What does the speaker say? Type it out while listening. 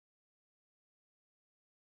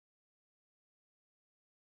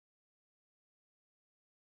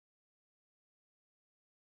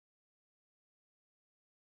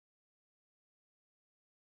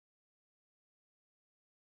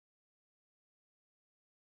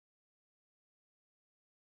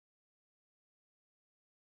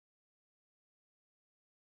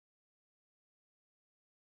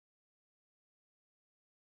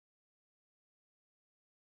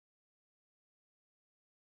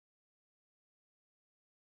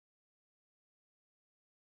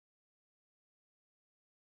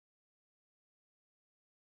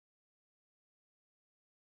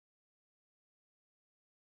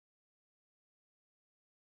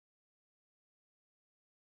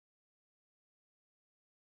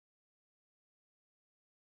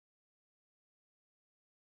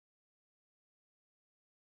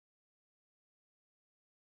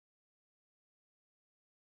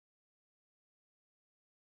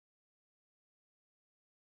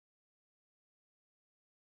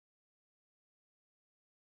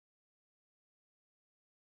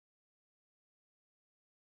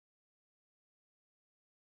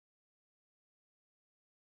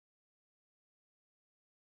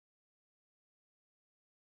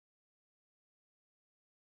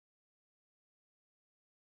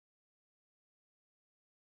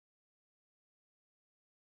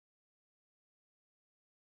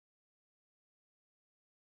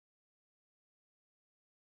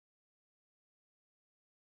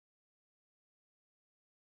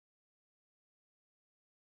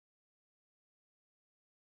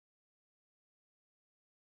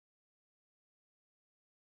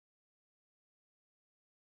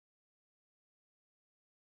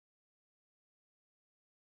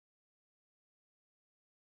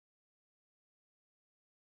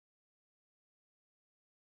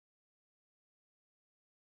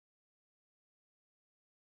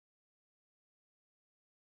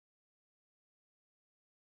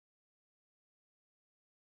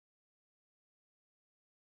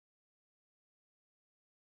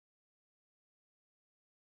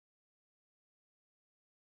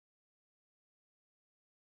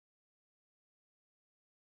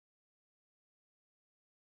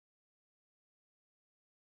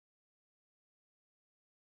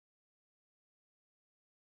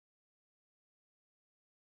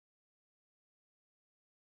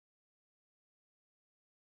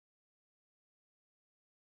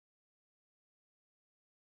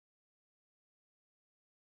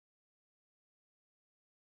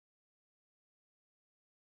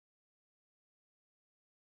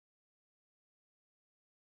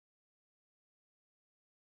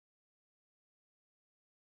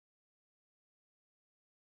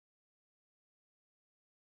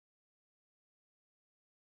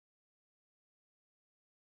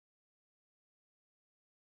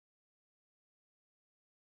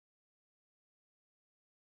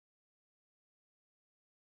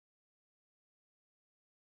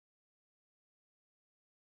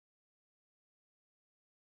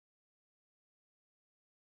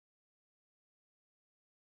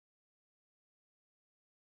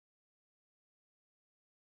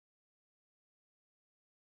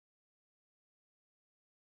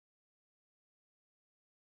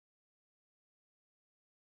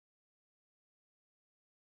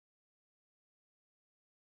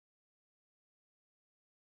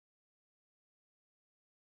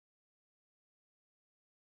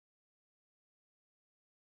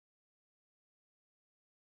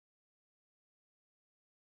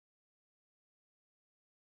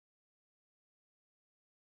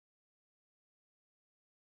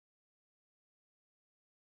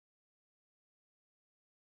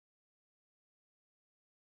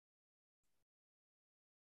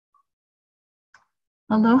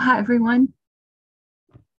Aloha, everyone.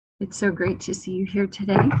 It's so great to see you here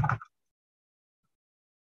today.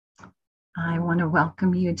 I want to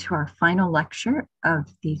welcome you to our final lecture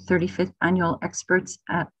of the 35th Annual Experts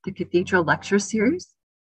at the Cathedral Lecture Series.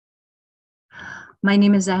 My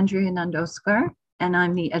name is Andrea Nandosquare, and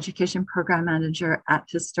I'm the Education Program Manager at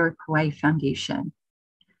Historic Hawaii Foundation.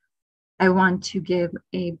 I want to give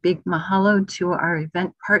a big mahalo to our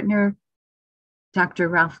event partner, Dr.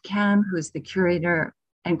 Ralph Kam, who is the curator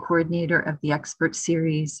and coordinator of the Expert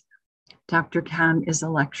Series. Dr. Kam is a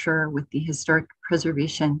lecturer with the Historic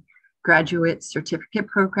Preservation Graduate Certificate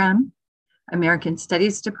Program, American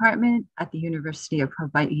Studies Department at the University of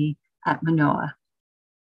Hawaii at Manoa.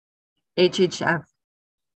 HHF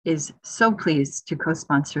is so pleased to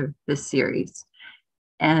co-sponsor this series.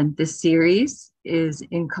 And this series is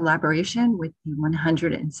in collaboration with the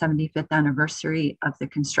 175th anniversary of the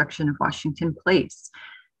construction of Washington Place.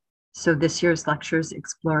 So this year's lectures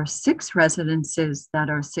explore 6 residences that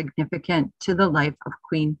are significant to the life of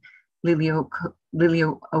Queen Lili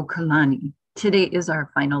uokalani. Today is our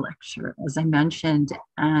final lecture, as I mentioned,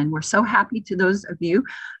 and we're so happy to those of you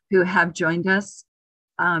who have joined us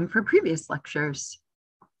for previous lectures.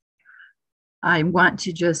 I want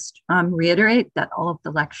to just reiterate that all of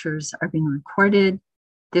the lectures are being recorded.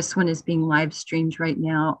 This one is being live streamed right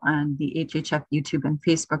now on the HHF YouTube and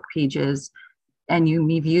Facebook pages, and you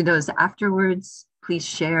may view those afterwards. Please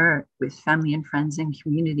share with family and friends and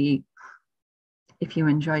community if you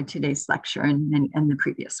enjoyed today's lecture and the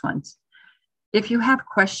previous ones. If you have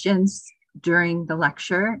questions during the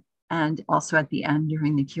lecture and also at the end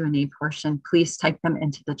during the Q&A portion, please type them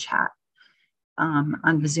into the chat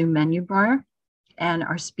on the Zoom menu bar, and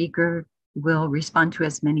our speaker will respond to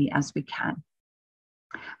as many as we can.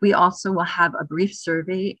 We also will have a brief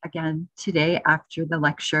survey again today after the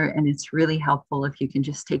lecture, and it's really helpful if you can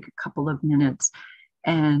just take a couple of minutes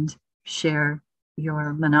and share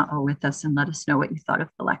your mana'o with us and let us know what you thought of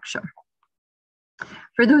the lecture.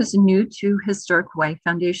 For those new to Historic Hawaii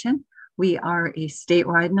Foundation, we are a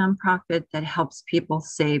statewide nonprofit that helps people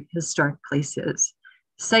save historic places,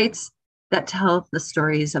 sites that tell the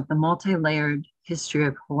stories of the multi-layered history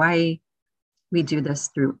of Hawaii. We do this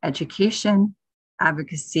through education,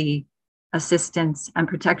 advocacy, assistance, and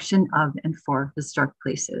protection of and for historic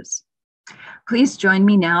places. Please join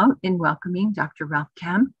me now in welcoming Dr. Ralph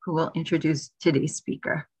Kam, who will introduce today's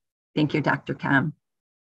speaker. Thank you, Dr. Kam.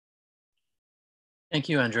 Thank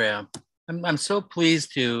you, Andrea. I'm so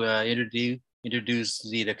pleased to introduce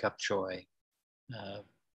Zita Choy.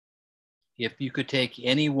 If you could take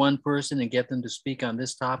any one person and get them to speak on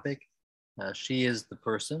this topic, she is the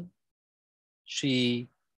person. She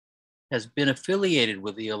has been affiliated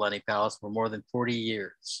with the Iolani Palace for more than 40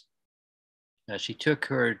 years. She took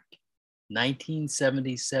her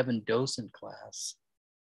 1977 docent class,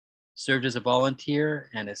 served as a volunteer,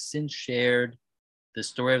 and has since shared the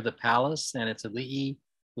story of the palace and its ali'i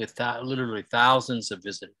with literally thousands of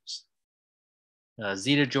visitors.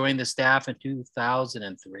 Zita joined the staff in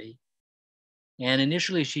 2003, and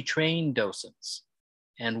initially she trained docents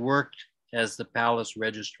and worked as the palace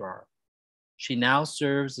registrar. She now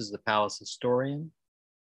serves as the palace historian.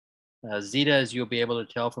 Zita, as you'll be able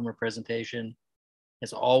to tell from her presentation,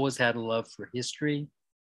 has always had a love for history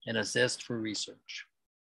and a zest for research.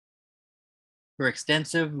 Her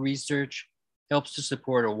extensive research helps to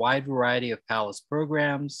support a wide variety of palace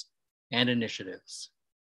programs and initiatives.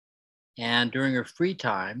 And during her free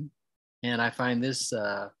time, and I find this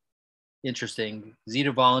interesting,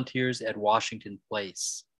 Zita volunteers at Washington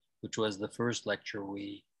Place, which was the first lecture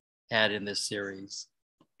we had in this series.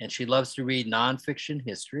 And she loves to read nonfiction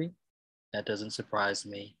history, that doesn't surprise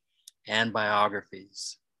me, and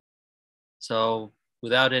biographies. So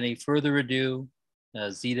without any further ado,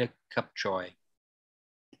 Zita Choy.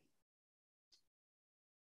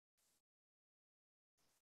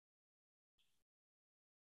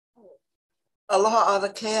 Aloha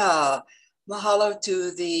Avakea. Mahalo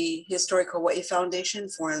to the Historic Hawaii Foundation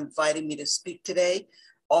for inviting me to speak today.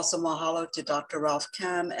 Also mahalo to Dr. Ralph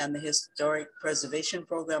Kam and the Historic Preservation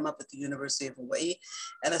Program up at the University of Hawaii.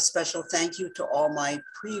 And a special thank you to all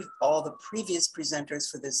the previous presenters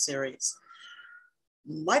for this series.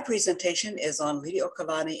 My presentation is on Lili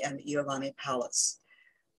uokalani and Iolani Palace.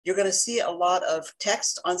 You're gonna see a lot of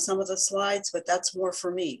text on some of the slides, but that's more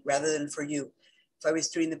for me rather than for you. If I was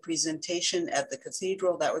doing the presentation at the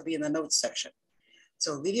cathedral, that would be in the notes section.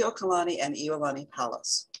 So Lili uokalani and Iolani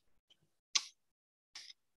Palace.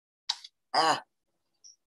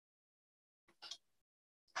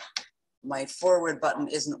 My forward button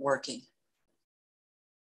isn't working.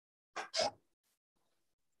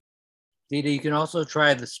 Zita, you can also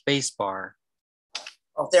try the space bar.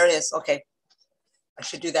 Oh, there it is. Okay. I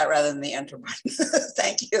should do that rather than the enter button.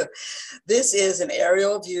 Thank you. This is an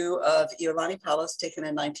aerial view of Iolani Palace taken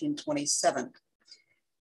in 1927.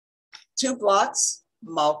 2 blocks,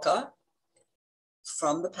 Malka,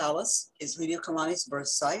 from the palace is Lili uokalani's birth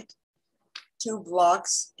site. 2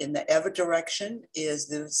 blocks in the Eva direction is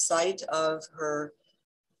the site of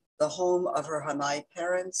the home of her Hanai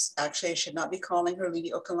parents. Actually, I should not be calling her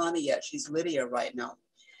Lili uokalani yet. She's Lydia right now.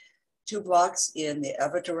 2 blocks in the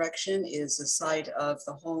Eva direction is the site of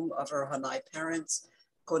the home of her Hanai parents,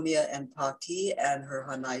 Konia and Paki, and her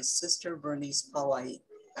Hanai sister, Bernice Pawai.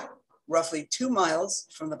 Roughly 2 miles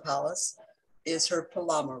from the palace is her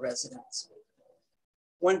Palama residence.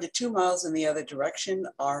 1 to 2 miles in the other direction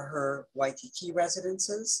are her Waikiki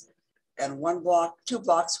residences, and 2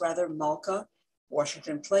 blocks rather, Malka,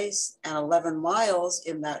 Washington Place, and 11 miles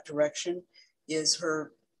in that direction is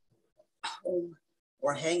her home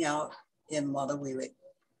or hangout in Malawili.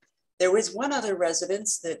 There was one other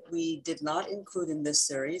residence that we did not include in this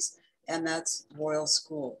series, and that's Royal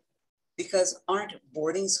School. Because aren't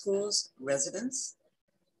boarding schools residents?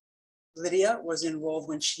 Lydia was enrolled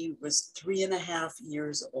when she was 3.5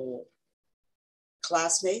 years old.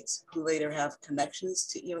 Classmates who later have connections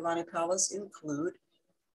to Iolani Palace include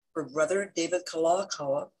her brother, David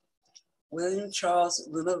Kalākaua, William Charles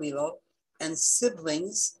Lunalilo, and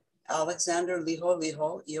siblings, Alexander Liho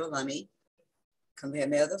Iolani,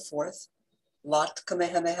 Kamehameha IV, Lot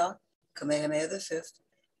Kamehameha, Kamehameha V,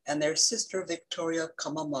 and their sister, Victoria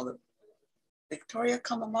Kamamalu. Victoria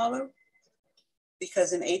Kamamalu,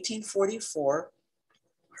 because in 1844,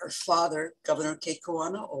 her father, Governor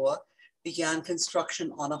Kekuanaoa, began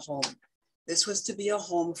construction on a home. This was to be a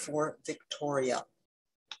home for Victoria.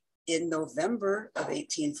 In November of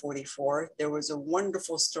 1844, there was a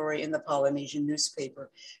wonderful story in the Polynesian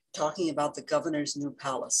newspaper talking about the governor's new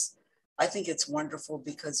palace. I think it's wonderful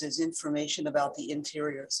because there's information about the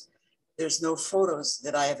interiors. There's no photos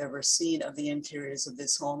that I have ever seen of the interiors of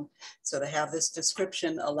this home. So to have this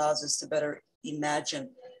description allows us to better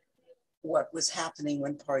imagine what was happening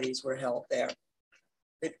when parties were held there.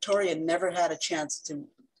 Victoria never had a chance to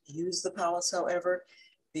use the palace, however,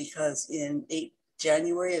 because in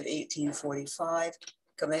January of 1845,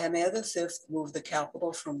 Kamehameha V moved the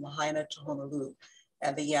capital from Lahaina to Honolulu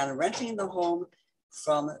and began renting the home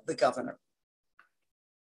from the governor.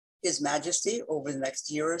 His Majesty, over the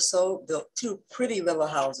next year or so, built 2 pretty little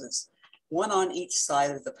houses, one on each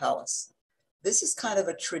side of the palace. This is kind of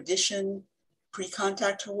a tradition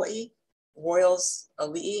pre-contact Hawaii. Royals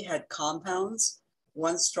ali'i had compounds.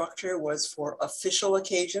 One structure was for official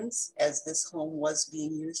occasions, as this home was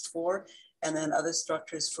being used for, and then other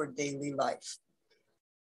structures for daily life.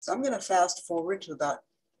 So I'm going to fast forward to about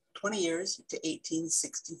 20 years to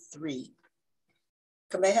 1863.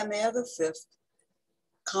 Kamehameha V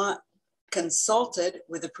consulted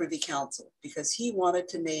with the Privy Council because he wanted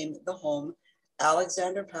to name the home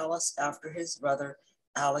Alexander Palace after his brother,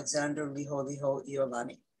 Alexander Liho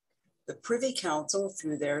Iolani. The Privy Council,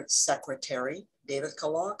 through their secretary, David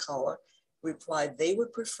Kalākaua, replied they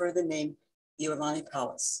would prefer the name Iolani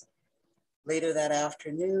Palace. Later that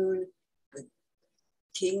afternoon, the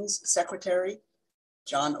King's secretary,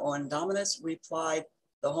 John Owen Dominus, replied,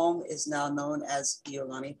 the home is now known as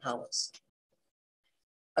Iolani Palace.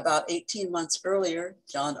 About 18 months earlier,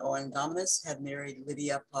 John Owen Dominus had married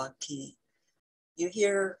Lydia Paki. You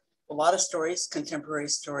hear a lot of stories, contemporary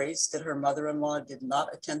stories, that her mother-in-law did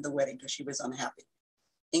not attend the wedding because she was unhappy.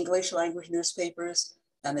 English language newspapers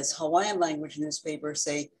and this Hawaiian language newspaper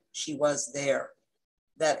say she was there.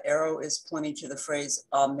 That arrow is pointing to the phrase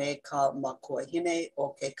Ame ka makuahine o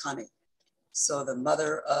ke kane. So the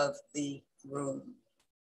mother of the groom.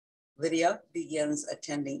 Lydia begins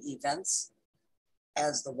attending events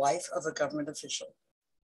as the wife of a government official.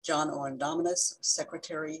 John Owen Dominus,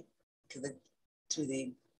 secretary to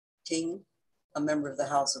the king, a member of the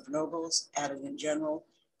House of Nobles, adjutant general,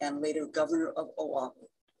 and later governor of Oahu.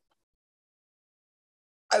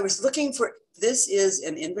 I was looking for, this is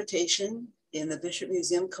an invitation in the Bishop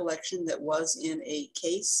Museum collection that was in a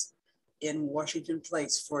case in Washington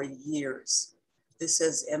Place for years. This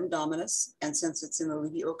says M. Dominus, and since it's in the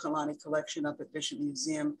Lili uokalani collection up at Bishop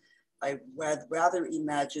Museum, I would rather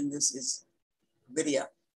imagine this is Lydia,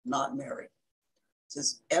 not Mary. It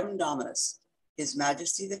says M. Dominus, His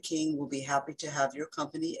Majesty the King will be happy to have your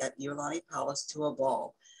company at Iolani Palace to a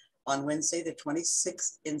ball on Wednesday the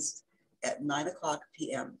 26th at 9:00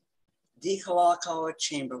 p.m. D. Kalākaua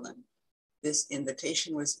Chamberlain. This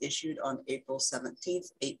invitation was issued on April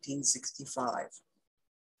 17th, 1865.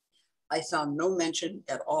 I found no mention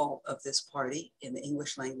at all of this party in the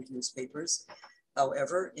English language newspapers.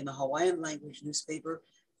 However, in a Hawaiian language newspaper,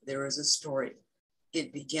 there is a story.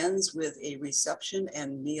 It begins with a reception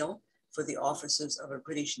and meal for the officers of a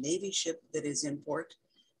British Navy ship that is in port.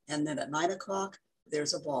 And then at 9 o'clock,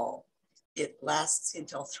 there's a ball. It lasts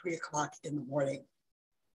until 3 o'clock in the morning.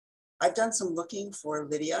 I've done some looking for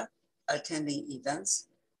Lydia attending events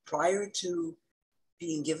prior to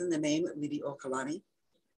being given the name Lili uokalani.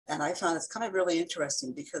 And I found it's kind of really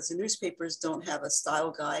interesting because the newspapers don't have a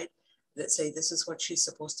style guide that say this is what she's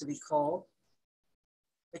supposed to be called.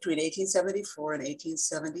 Between 1874 and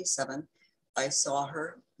 1877, I saw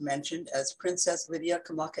her mentioned as Princess Lydia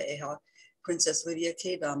Kamakaeha, Princess Lydia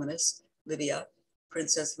K. Dominus, Lydia,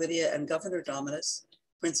 Princess Lydia and Governor Dominus,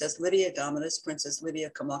 Princess Lydia Dominus, Princess Lydia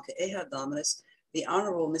Kamakaeha Dominus, the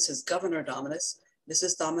Honorable Mrs. Governor Dominus,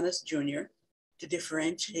 Mrs. Dominus Jr., to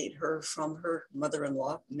differentiate her from her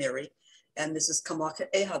mother-in-law, Mary, and Mrs.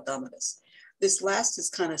 Kamakaeha Dominus. This last is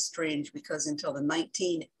kind of strange because until the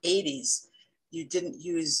 1980s, you didn't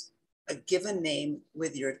use a given name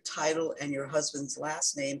with your title and your husband's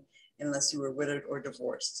last name unless you were widowed or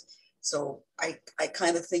divorced. So I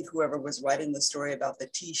kind of think whoever was writing the story about the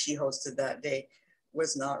tea she hosted that day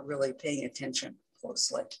was not really paying attention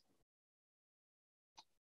closely.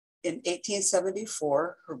 In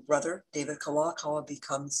 1874, her brother, David Kalākaua,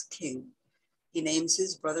 becomes king. He names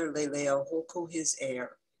his brother Leleo Hoku his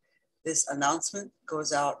heir. This announcement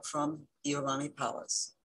goes out from Iolani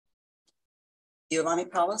Palace. Iolani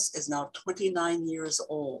Palace is now 29 years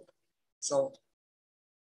old, so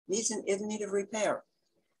needs in need of repair.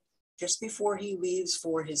 Just before he leaves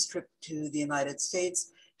for his trip to the United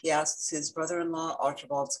States, he asks his brother-in-law,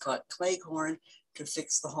 Archibald Scott Cleghorn, to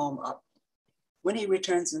fix the home up. When he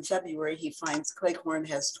returns in February, he finds Cleghorn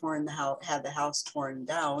has had the house torn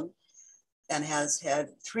down and has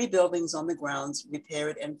had 3 buildings on the grounds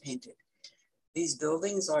repaired and painted. These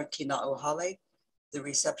buildings are Kina'uhale, the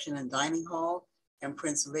reception and dining hall, and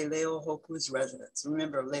Prince Leleo Hoku's residence.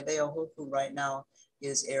 Remember, Leleo Hoku right now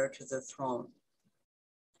is heir to the throne.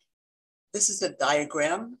 This is a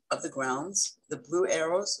diagram of the grounds. The blue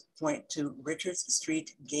arrows point to Richards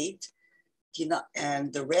Street Gate,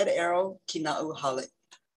 and the red arrow, Kina'uhale.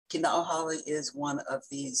 Kina'uhale is one of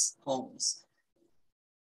these homes.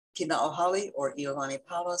 Kina'uhale, or Iolani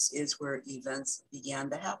Palace, is where events began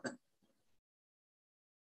to happen.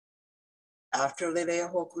 After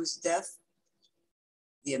Leleo Hoku's death,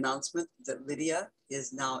 the announcement that Lydia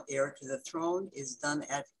is now heir to the throne is done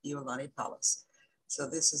at Iolani Palace. So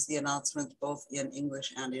this is the announcement both in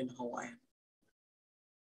English and in Hawaiian.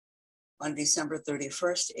 On December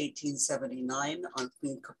 31st, 1879, on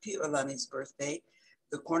Queen Kapi'olani's birthday,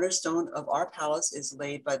 the cornerstone of our palace is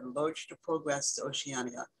laid by the Lodge de Progress to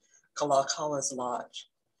Oceania, Kalākaua's lodge.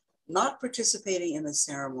 Not participating in the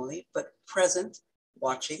ceremony, but present,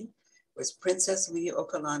 watching, was Princess Lili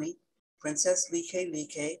uokalani, Princess Like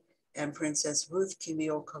Like, and Princess Ruth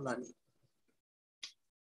Kimi'okalani.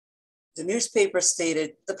 The newspaper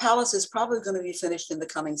stated, the palace is probably going to be finished in the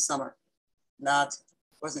coming summer.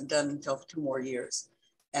 Wasn't done until 2 more years,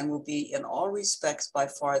 and will be in all respects by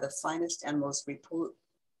far the finest and most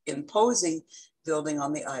imposing building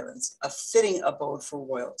on the islands, a fitting abode for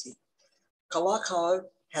royalty. Kalākaua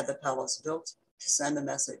had the palace built to send a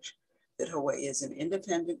message that Hawaii is an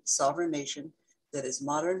independent, sovereign nation that is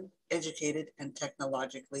modern, educated, and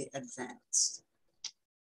technologically advanced.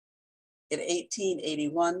 In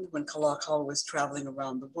 1881, when Kalākaua was traveling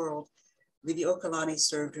around the world, Lili uokalani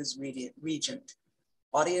served as regent.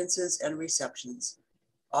 Audiences and receptions.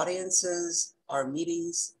 Audiences are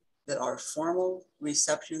meetings that are formal.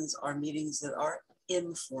 Receptions are meetings that are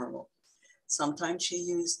informal. Sometimes she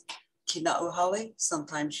used Kina'uhale,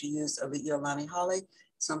 sometimes she used Iolani Hale,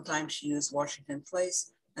 sometimes she used Washington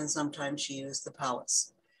Place, and sometimes she used the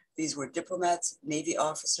palace. These were diplomats, Navy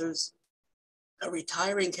officers, a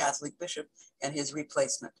retiring Catholic bishop, and his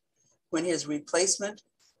replacement. When his replacement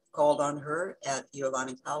called on her at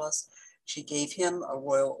Iolani Palace, she gave him a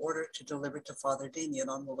royal order to deliver to Father Damien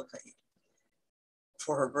on Molokai.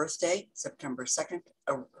 For her birthday, September 2nd,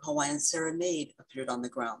 a Hawaiian serenade appeared on the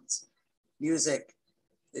grounds. Music,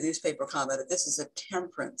 the newspaper commented, this is a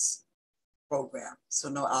temperance program, so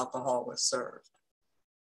no alcohol was served.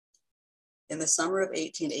 In the summer of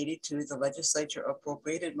 1882, the legislature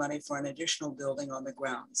appropriated money for an additional building on the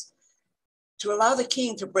grounds to allow the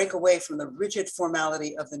king to break away from the rigid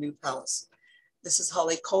formality of the new palace. This is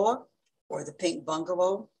Halikoa, or the Pink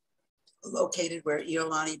Bungalow, located where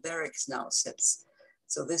Iolani Barracks now sits.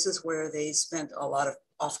 So this is where they spent a lot of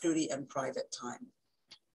off-duty and private time.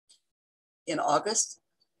 In August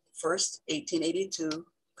 1st, 1882,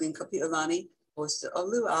 Queen Kapi'olani hosted a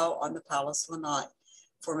luau on the palace lanai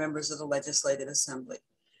for members of the Legislative Assembly.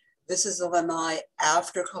 This is the lanai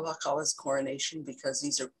after Kalākaua's coronation because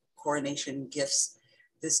these are coronation gifts.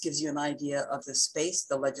 This gives you an idea of the space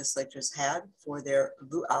the legislators had for their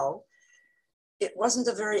luau. It wasn't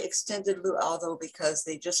a very extended luau though because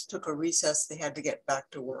they just took a recess. They had to get back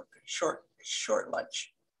to work, short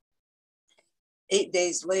lunch. 8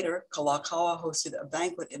 days later, Kalākaua hosted a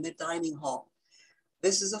banquet in the dining hall.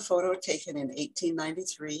 This is a photo taken in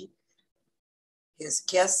 1893. His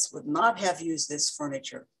guests would not have used this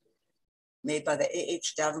furniture made by the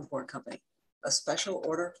A.H. Davenport Company, a special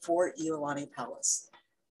order for Iolani Palace.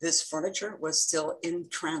 This furniture was still in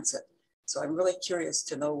transit. So I'm really curious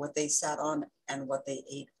to know what they sat on and what they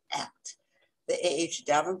ate at. The A.H.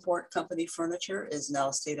 Davenport Company furniture is now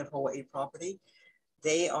state of Hawaii property.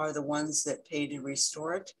 They are the ones that pay to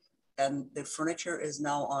restore it. And the furniture is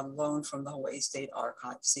now on loan from the Hawaii State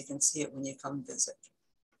Archives. So you can see it when you come visit.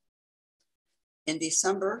 In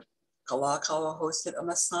December, Kalākaua hosted a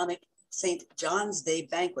Masonic St. John's Day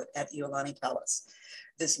banquet at Iolani Palace.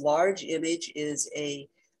 This large image is an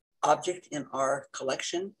object in our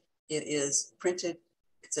collection. It is printed,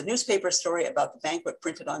 it's a newspaper story about the banquet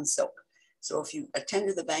printed on silk. So if you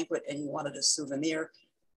attended the banquet and you wanted a souvenir,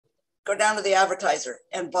 go down to the advertiser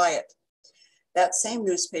and buy it. That same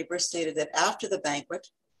newspaper stated that after the banquet,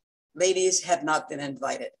 ladies had not been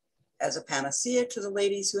invited. As a panacea to the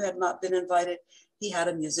ladies who had not been invited, he had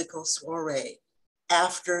a musical soiree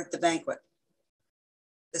after the banquet.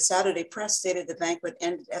 The Saturday press stated the banquet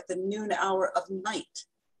ended at the noon hour of night,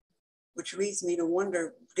 which leads me to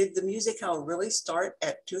wonder, did the musicale really start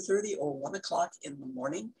at 2:30 or 1 o'clock in the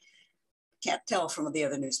morning? Can't tell from the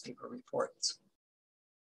other newspaper reports.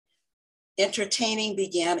 Entertaining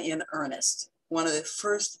began in earnest. One of the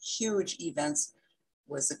first huge events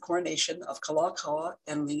was the coronation of Kalākaua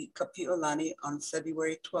and Lili uokalani on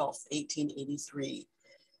February 12, 1883.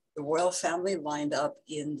 The royal family lined up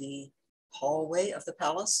in the hallway of the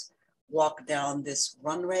palace, walked down this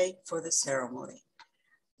runway for the ceremony.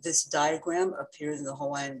 This diagram appears in the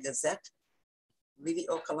Hawaiian Gazette. Lili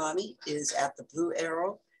uokalani is at the blue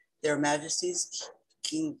arrow. Their Majesties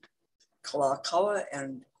King Kalākaua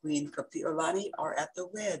and Queen Iolani are at the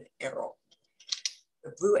red arrow.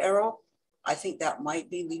 The blue arrow, I think that might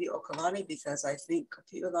be Lili uokalani because I think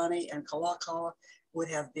Iolani and Kalākaua would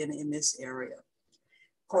have been in this area.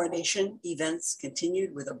 Coronation events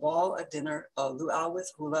continued with a ball, a dinner, a luau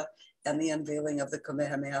with hula, and the unveiling of the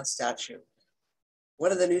Kamehameha statue.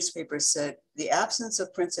 One of the newspapers said, the absence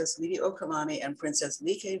of Princess Lili uokalani and Princess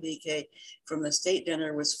Lili from the state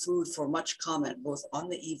dinner was food for much comment, both on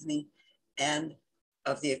the evening and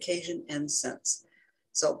of the occasion and since.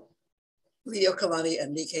 So Lili uokalani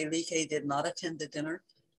and Lili did not attend the dinner.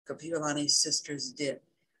 Iolani's sisters did.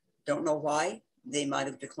 Don't know why. They might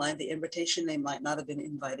have declined the invitation. They might not have been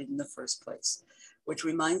invited in the first place, which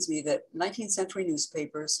reminds me that 19th century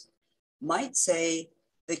newspapers might say,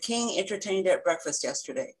 the king entertained at breakfast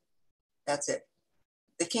yesterday. That's it.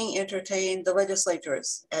 The king entertained the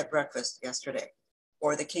legislators at breakfast yesterday.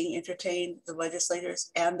 Or the king entertained the legislators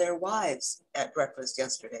and their wives at breakfast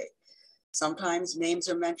yesterday. Sometimes names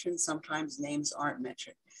are mentioned, sometimes names aren't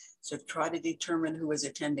mentioned. So to try to determine who is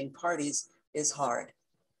attending parties is hard.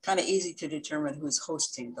 Kind of easy to determine who's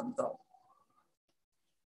hosting them though.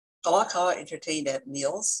 Kalākaua entertained at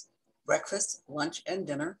meals, breakfast, lunch, and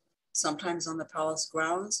dinner, sometimes on the palace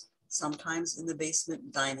grounds, sometimes in the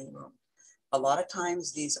basement dining room. A lot of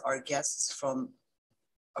times these are guests from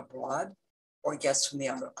abroad or guests from the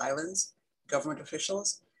other islands, government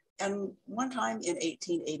officials, and one time in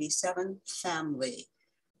 1887, family.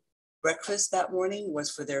 Breakfast that morning was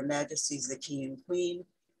for their Majesties the King and Queen,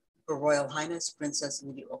 Her Royal Highness Princess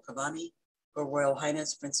Lili uokalani, Her Royal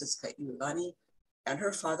Highness Princess Iolani, and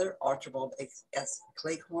her father Archibald S.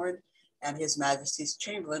 Cleghorn, and His Majesty's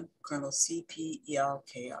Chamberlain, Colonel C.P.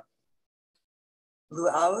 Iolani.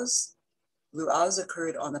 Luaus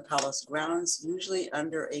occurred on the palace grounds, usually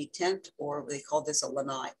under a tent, or they called this a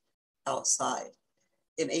lanai, outside.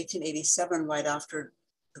 In 1887, right after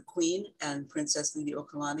the Queen and Princess Lili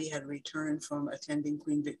uokalani had returned from attending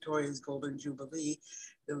Queen Victoria's Golden Jubilee,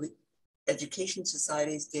 the education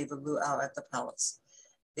societies gave a luau at the palace.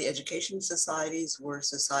 The education societies were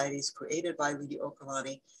societies created by Lili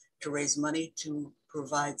uokalani to raise money to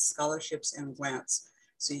provide scholarships and grants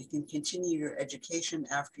so you can continue your education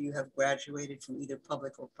after you have graduated from either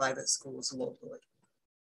public or private schools locally.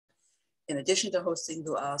 In addition to hosting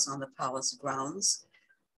luaus on the palace grounds,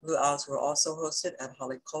 luaus were also hosted at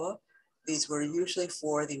Kalākaua. These were usually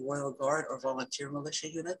for the Royal Guard or volunteer militia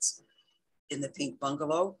units in the Pink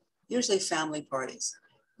Bungalow, usually family parties.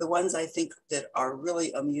 The ones I think that are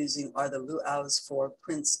really amusing are the luau's for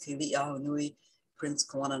Prince Kili'ahonui, Prince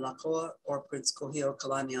Kalākaua, or Prince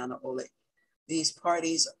Iolani. These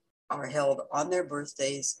parties are held on their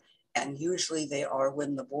birthdays, and usually they are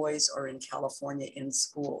when the boys are in California in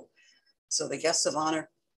school. So the guests of honor,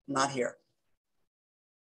 not here.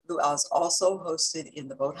 Luau's also hosted in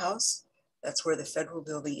the boathouse. That's where the federal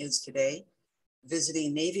building is today,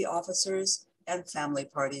 visiting Navy officers and family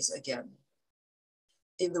parties again.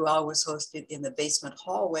 A luau was hosted in the basement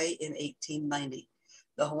hallway in 1890.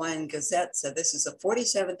 The Hawaiian Gazette said this is the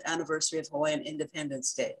 47th anniversary of Hawaiian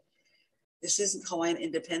Independence Day. This isn't Hawaiian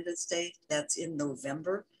Independence Day, that's in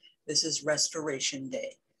November. This is Restoration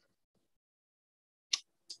Day.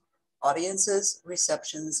 Audiences,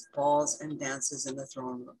 receptions, balls, and dances in the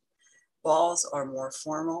throne room. Balls are more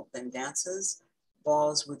formal than dances.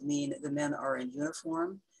 Balls would mean the men are in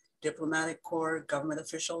uniform. Diplomatic corps, government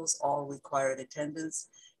officials, all required attendance.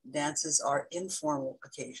 Dances are informal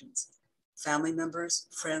occasions. Family members,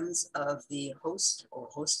 friends of the host or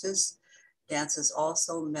hostess. Dances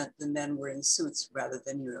also meant the men were in suits rather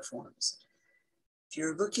than uniforms. If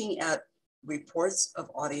you're looking at reports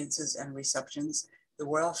of audiences and receptions, the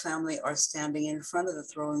royal family are standing in front of the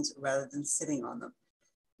thrones rather than sitting on them.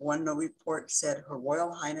 One report said Her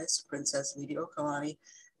Royal Highness Princess Lili uokalani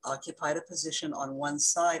occupied a position on one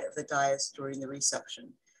side of the dais during the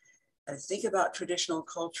reception. And think about traditional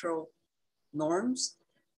cultural norms.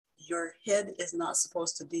 Your head is not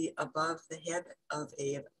supposed to be above the head of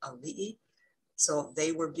a li'i. So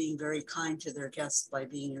they were being very kind to their guests by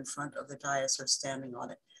being in front of the dais or standing on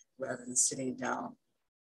it rather than sitting down.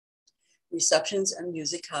 Receptions and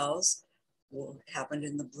musicales happened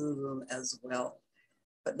in the Blue Room as well.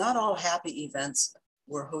 But not all happy events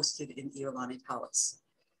were hosted in Iolani Palace.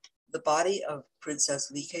 The body of Princess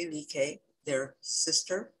Lili, their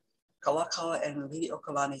sister, Kalākaua and Lili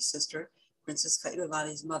uokalani's sister, Princess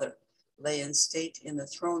Iolani's mother, lay in state in the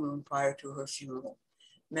throne room prior to her funeral.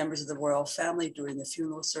 Members of the royal family during the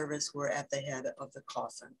funeral service were at the head of the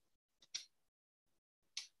coffin.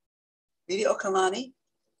 Lili uokalani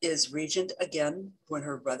is regent again when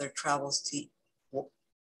her brother travels to the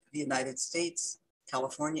United States,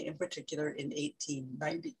 California in particular, in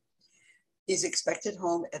 1890. He's expected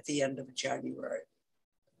home at the end of January.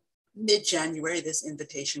 Mid-January, this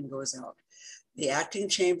invitation goes out. The acting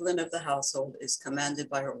chamberlain of the household is commanded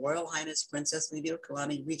by Her Royal Highness Princess Lili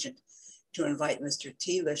uokalani, Regent, to invite Mr.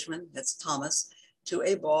 T. Lishman, that's Thomas, to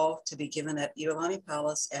a ball to be given at Iolani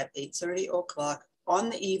Palace at 8:30 o'clock on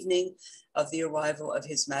the evening of the arrival of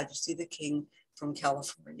His Majesty the King from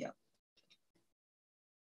California.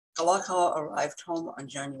 Kalākaua arrived home on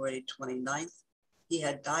January 29th. He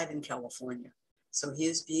had died in California, so he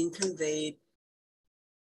is being conveyed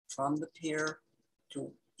from the pier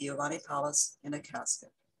to Iolani Palace in a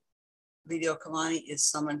casket. Lili uokalani is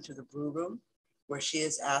summoned to the Blue Room, where she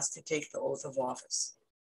is asked to take the oath of office.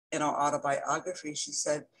 In our autobiography, she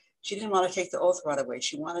said she didn't want to take the oath right away.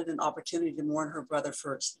 She wanted an opportunity to mourn her brother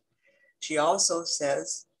first. She also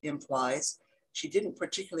implies, she didn't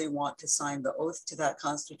particularly want to sign the oath to that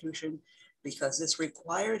constitution because this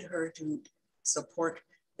required her to support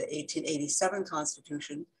the 1887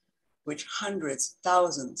 constitution, which hundreds,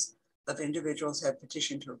 thousands of individuals had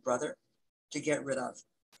petitioned her brother to get rid of.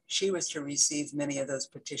 She was to receive many of those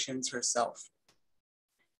petitions herself.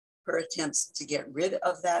 Her attempts to get rid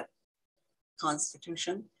of that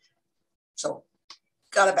constitution. So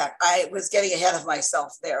got it back. I was getting ahead of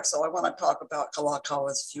myself there. So I want to talk about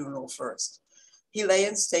Kalākaua's funeral first. He lay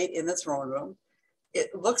in state in the throne room.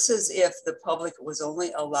 It looks as if the public was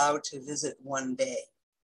only allowed to visit one day.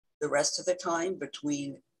 The rest of the time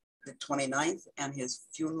between the 29th and his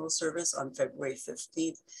funeral service on February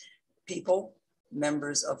 15th, people,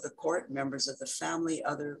 members of the court, members of the family,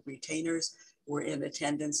 other retainers were in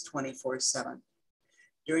attendance 24/7.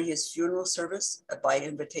 During his funeral service, a by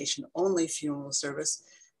invitation only funeral service,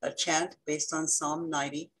 a chant based on Psalm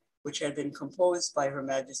 90, which had been composed by Her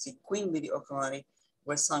Majesty Queen Lili uokalani,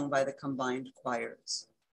 was sung by the combined choirs.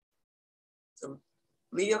 So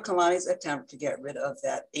Lili uokalani's attempt to get rid of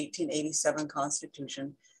that 1887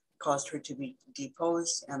 constitution caused her to be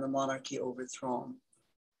deposed and the monarchy overthrown.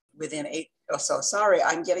 Sorry,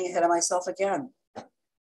 I'm getting ahead of myself again.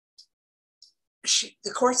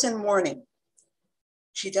 The court's in mourning.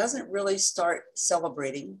 She doesn't really start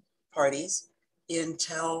celebrating parties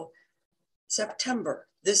until September.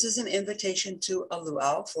 This is an invitation to a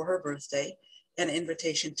luau for her birthday, an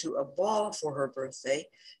invitation to a ball for her birthday.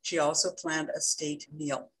 She also planned a state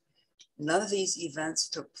meal. None of these events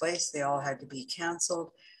took place. They all had to be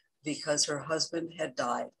canceled because her husband had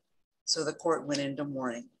died. So the court went into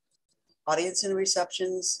mourning. Audience and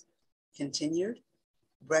receptions continued.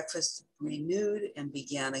 Breakfast renewed and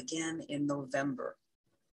began again in November.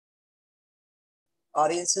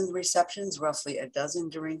 Audience and receptions, roughly a dozen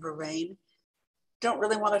during her reign. Don't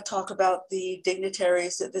really want to talk about the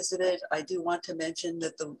dignitaries that visited. I do want to mention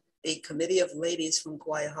that a committee of ladies from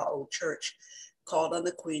Kalākaua Church called on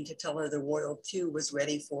the Queen to tell her the royal pew was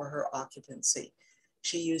ready for her occupancy.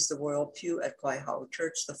 She used the royal pew at Kalākaua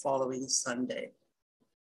Church the following Sunday.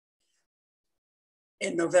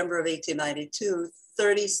 In November of 1892,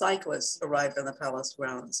 30 cyclists arrived on the palace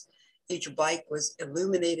grounds. Each bike was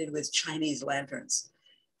illuminated with Chinese lanterns.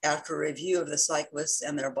 After a review of the cyclists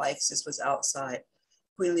and their bikes, this was outside.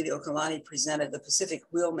 Queen Lili uokalani presented the Pacific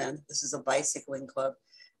Wheelmen, this is a bicycling club,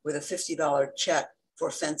 with a $50 check for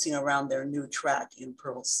fencing around their new track in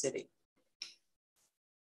Pearl City.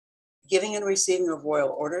 Giving and receiving of royal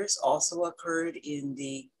orders also occurred in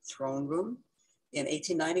the throne room. In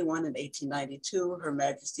 1891 and 1892, Her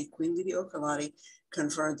Majesty Queen Lili uokalani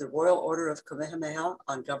conferred the Royal Order of Kamehameha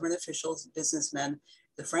on government officials, businessmen,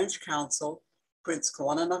 the French Council, Prince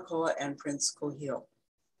Kalākaua, and Prince Kohio.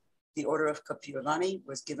 The Order of Kapiolani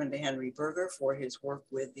was given to Henry Berger for his work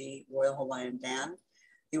with the Royal Hawaiian Band.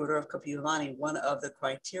 The Order of Kapiolani, one of the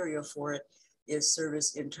criteria for it is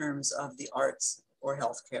service in terms of the arts or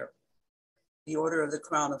healthcare. The Order of the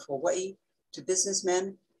Crown of Hawaii to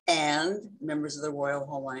businessmen and members of the Royal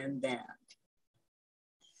Hawaiian Band.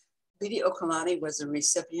 Lili uokalani was a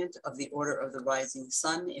recipient of the Order of the Rising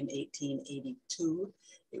Sun in 1882.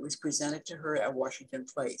 It was presented to her at Washington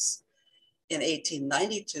Place. In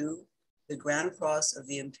 1892, the Grand Cross of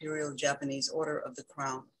the Imperial Japanese Order of the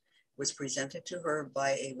Crown was presented to her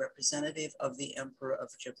by a representative of the Emperor of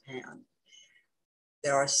Japan.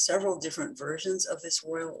 There are several different versions of this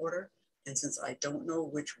royal order, and since I don't know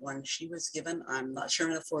which one she was given, I'm not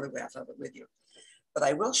sharing a photograph of it with you. But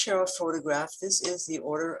I will share a photograph. This is the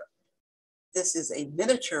order. This is a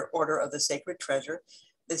miniature Order of the Sacred Treasure.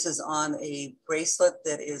 This is on a bracelet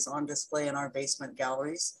that is on display in our basement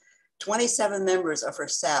galleries. 27 members of her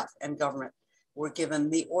staff and government were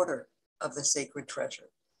given the Order of the Sacred Treasure.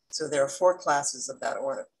 So there are 4 classes of that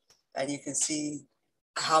order. And you can see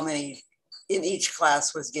how many in each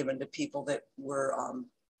class was given to people that were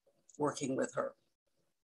working with her.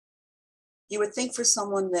 You would think for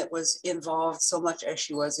someone that was involved so much as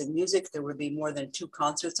she was in music, there would be more than 2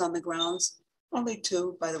 concerts on the grounds, only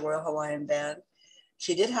 2 by the Royal Hawaiian Band.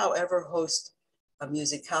 She did, however, host a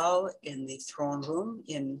musicale in the throne room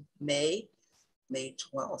in May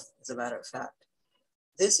 12th, as a matter of fact.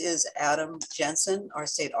 This is Adam Jensen, our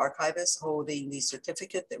state archivist, holding the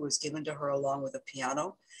certificate that was given to her along with a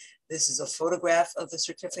piano. This is a photograph of the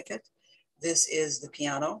certificate. This is the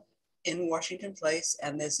piano in Washington Place,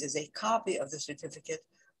 and this is a copy of the certificate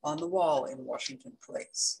on the wall in Washington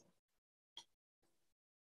Place.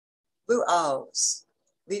 Luau's.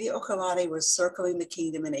 Lili uokalani was circling the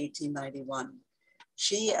kingdom in 1891.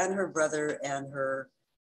 She and her brother and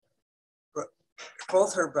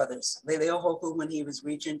both her brothers, Leleohoku when he was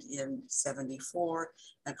regent in 74,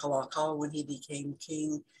 and Kalākaua when he became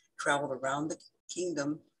king, traveled around the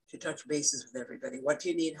kingdom to touch bases with everybody. What do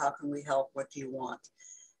you need? How can we help? What do you want?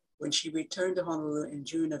 When she returned to Honolulu in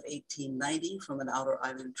June of 1890 from an outer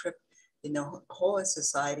island trip, the Nohoa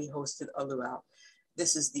Society hosted a luau.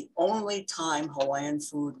 This is the only time Hawaiian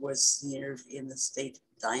food was served in the state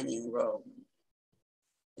dining room.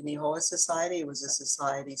 The Nihoa Society was a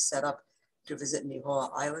society set up to visit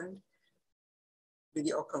Nihoa Island.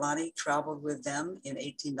 Lili uokalani traveled with them in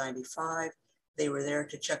 1895. They were there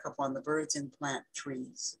to check up on the birds and plant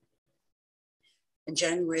trees. In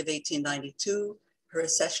January of 1892, her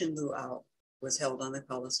accession luau was held on the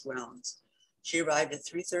palace grounds. She arrived at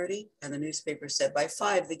 3:30, and the newspaper said by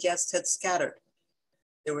 5, the guests had scattered.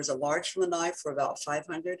 There was a large lanai for about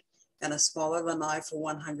 500 and a smaller lanai for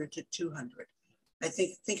 100 to 200. I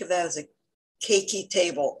think of that as a keiki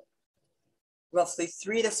table. Roughly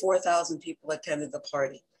 3,000 to 4,000 people attended the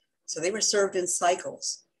party. So they were served in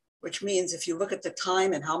cycles, which means if you look at the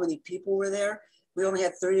time and how many people were there, we only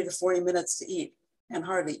had 30 to 40 minutes to eat and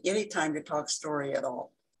hardly any time to talk story at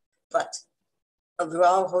all. But a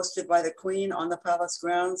luau hosted by the Queen on the palace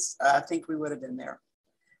grounds, I think we would have been there.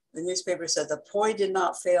 The newspaper said the poi did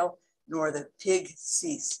not fail, nor the pig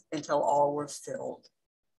cease until all were filled.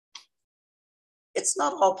 It's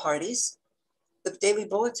not all parties. The Daily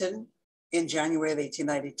Bulletin in January of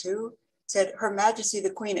 1892 said, Her Majesty the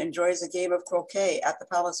Queen enjoys a game of croquet at the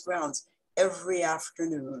palace grounds every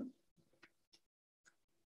afternoon.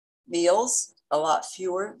 Meals, a lot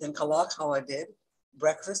fewer than Kalākaua did.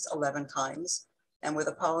 Breakfast 11 times, And with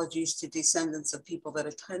apologies to descendants of people that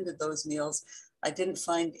attended those meals, I didn't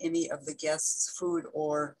find any of the guests' food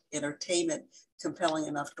or entertainment compelling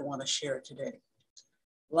enough to want to share it today.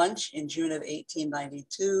 Lunch in June of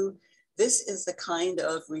 1892. This is the kind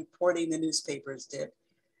of reporting the newspapers did.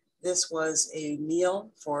 This was a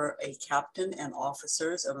meal for a captain and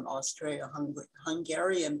officers of an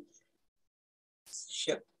Austro-Hungarian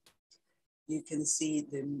ship. You can see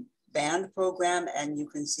the band program and you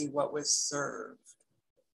can see what was served.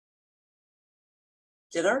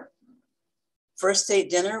 Dinner. First state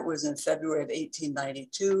dinner was in February of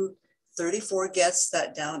 1892. 34 guests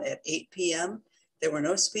sat down at 8 p.m. There were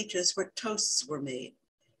no speeches, but toasts were made.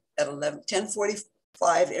 At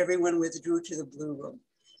 10:45, everyone withdrew to the blue room.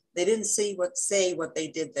 They didn't say what they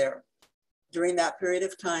did there. During that period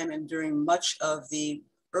of time and during much of the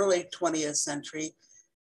early 20th century,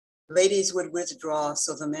 ladies would withdraw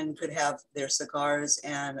so the men could have their cigars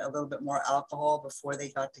and a little bit more alcohol before they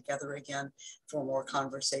got together again for more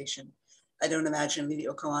conversation. I don't imagine Lili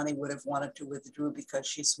uokalani would have wanted to withdraw because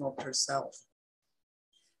she smoked herself.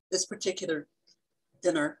 This particular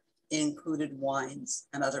dinner included wines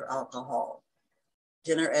and other alcohol.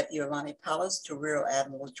 Dinner at Iolani Palace to Rear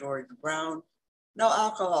Admiral George Brown. No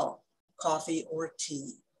alcohol, coffee or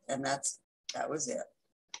tea, and that was it.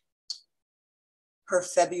 Her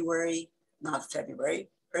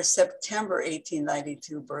her September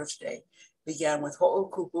 1892 birthday began with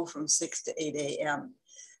ho'okupu from 6 to 8 a.m.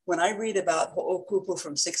 When I read about ho'okupu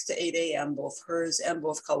from 6 to 8 a.m., both hers and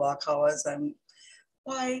both Kalākaua's, I'm,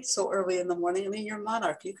 why so early in the morning? I mean, you're a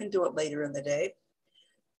monarch, you can do it later in the day.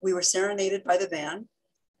 We were serenaded by the band.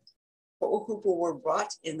 Ho'okupu were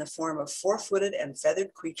brought in the form of four-footed and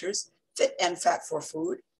feathered creatures, fit and fat for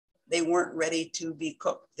food. They weren't ready to be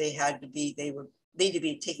cooked. They would need to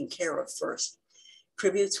be taken care of first.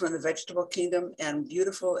 Tributes from the vegetable kingdom and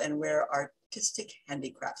beautiful and rare artistic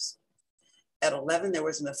handicrafts. At 11, there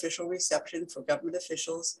was an official reception for government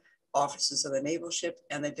officials, officers of the naval ship,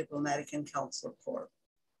 and the diplomatic and consular corps.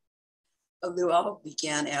 A luau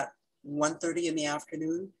began at 1:30 in the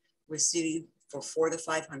afternoon with seating for 400 to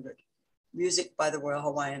 500. Music by the Royal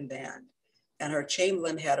Hawaiian Band. And her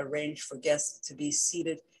chamberlain had arranged for guests to be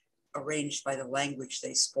seated, arranged by the language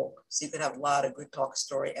they spoke. So you could have a lot of good talk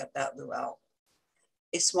story at that luau.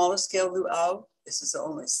 A smaller scale luau, this is the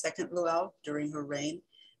only second luau during her reign,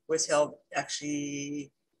 was held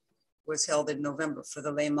in November for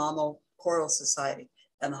the Leimamo Choral Society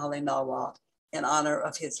and the Halinawa in honor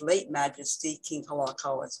of His late Majesty King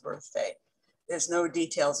Kalākaua's birthday. There's no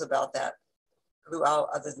details about that luau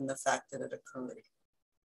other than the fact that it occurred.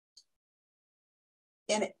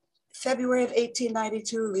 In February of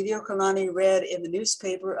 1892, Lili uokalani read in the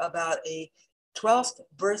newspaper about a 12th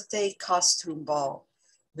birthday costume ball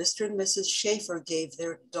Mr. and Mrs. Schaefer gave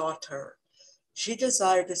their daughter. She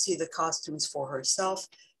desired to see the costumes for herself,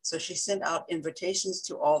 so she sent out invitations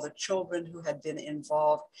to all the children who had been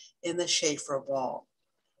involved in the Schaefer ball.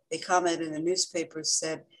 A comment in the newspaper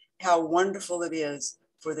said how wonderful it is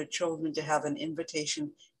for the children to have an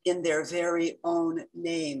invitation in their very own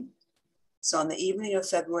name. So on the evening of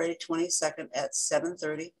February 22nd at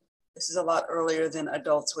 7:30, this is a lot earlier than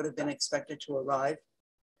adults would have been expected to arrive.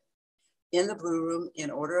 In the blue room, in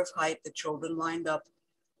order of height, the children lined up,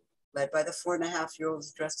 led by the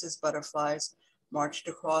 4.5-year-olds dressed as butterflies, marched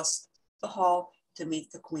across the hall to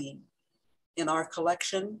meet the Queen. In our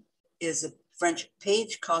collection is a French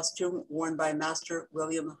page costume worn by Master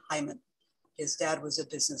William Hyman. His dad was a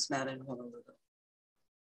businessman in Honolulu.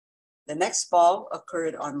 The next ball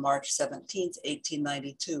occurred on March 17th,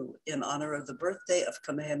 1892, in honor of the birthday of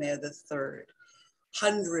Kamehameha III.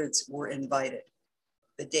 Hundreds were invited.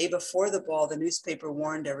 The day before the ball, the newspaper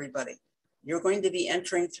warned everybody, you're going to be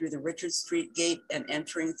entering through the Richard Street gate and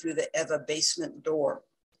entering through the Eva basement door.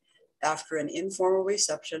 After an informal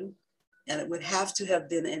reception, and it would have to have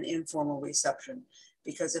been an informal reception,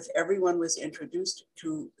 because if everyone was introduced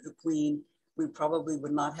to the Queen, we probably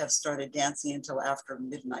would not have started dancing until after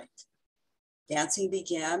midnight. Dancing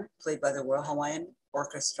began, played by the Royal Hawaiian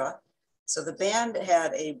Orchestra. So the band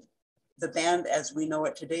had the band as we know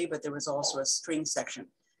it today, but there was also a string section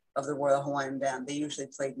of the Royal Hawaiian Band. They usually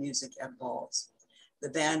played music at balls. The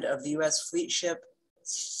band of the US fleet ship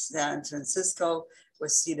San Francisco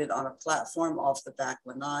was seated on a platform off the back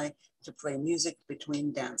lanai to play music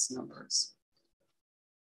between dance numbers.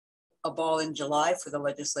 A ball in July for the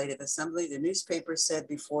Legislative Assembly. The newspaper said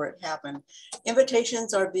before it happened,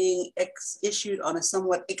 invitations are being issued on a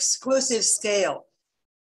somewhat exclusive scale.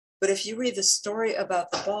 But if you read the story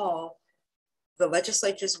about the ball, the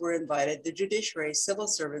legislatures were invited, the judiciary, civil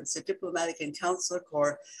servants, the diplomatic and consular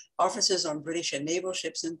corps, officers on British and naval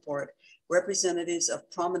ships in port representatives of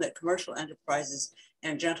prominent commercial enterprises,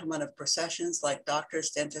 and gentlemen of processions like doctors,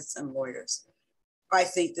 dentists, and lawyers. I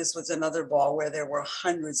think this was another ball where there were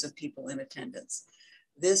hundreds of people in attendance.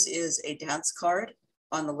 This is a dance card.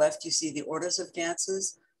 On the left, you see the orders of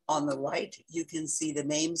dances. On the right, you can see the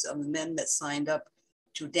names of the men that signed up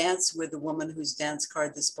to dance with the woman whose dance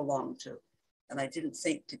card this belonged to. And I didn't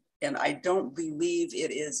think, and I don't believe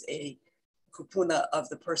it is a kupuna of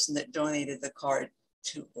the person that donated the card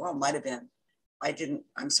to, well, might have been.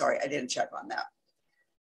 I'm sorry, I didn't check on that.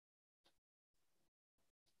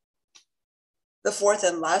 The fourth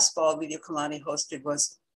and last ball Lili uokalani hosted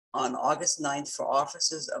was on August 9th for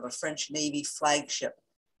officers of a French Navy flagship.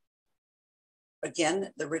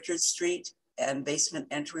 Again, the Richard Street and basement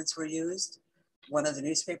entrance were used. One of the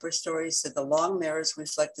newspaper stories said the long mirrors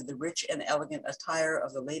reflected the rich and elegant attire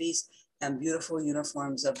of the ladies and beautiful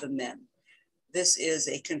uniforms of the men. This is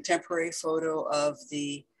a contemporary photo of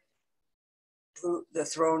the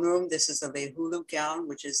throne room. This is a lehulu gown,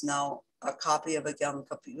 which is now a copy of a gown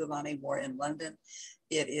Iolani wore in London.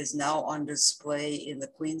 It is now on display in the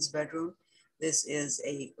Queen's bedroom. This is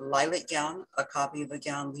a lilac gown, a copy of a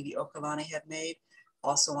gown Lili uokalani had made,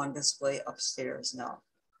 also on display upstairs now.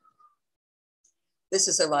 This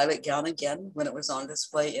is a lilac gown again when it was on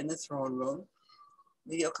display in the throne room.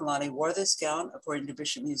 Lili uokalani wore this gown, according to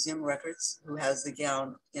Bishop Museum Records, who has the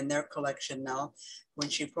gown in their collection now, when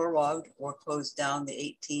she prorogued or closed down the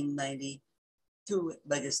 1892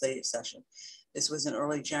 legislative session. This was in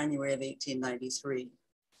early January of 1893.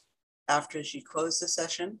 After she closed the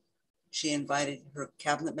session, she invited her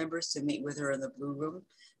cabinet members to meet with her in the Blue Room,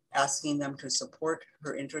 asking them to support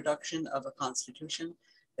her introduction of a constitution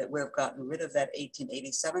that would have gotten rid of that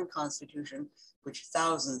 1887 constitution, which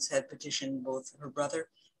thousands had petitioned both her brother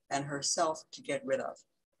and herself to get rid of.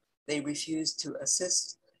 They refused to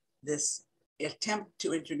assist. This attempt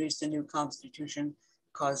to introduce the new constitution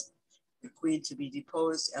caused the Queen to be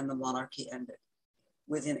deposed and the monarchy ended.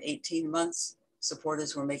 Within 18 months,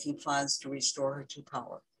 supporters were making plans to restore her to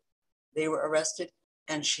power. They were arrested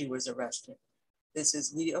and she was arrested. This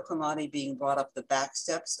is Lili uokalani being brought up the back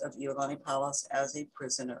steps of Iolani Palace as a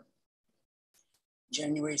prisoner.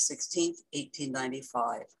 January 16th,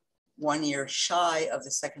 1895, 1 year shy of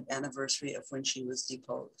the second anniversary of when she was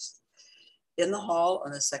deposed. In the hall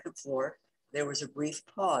on the second floor, there was a brief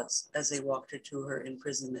pause as they walked her to her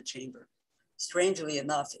imprisonment chamber. Strangely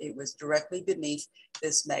enough, it was directly beneath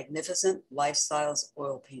this magnificent life-size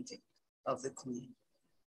oil painting of the Queen.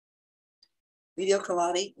 Lili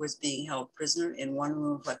uokalani was being held prisoner in one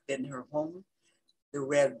room like in her home. The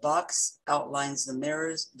red box outlines the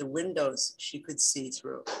mirrors, the windows she could see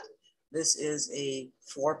through. This is a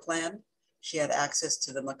floor plan. She had access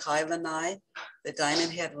to the Makai lanai, the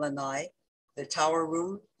diamond head lanai, the tower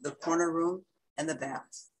room, the corner room, and the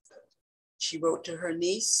bath. She wrote to her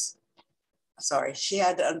niece, she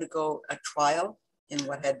had to undergo a trial in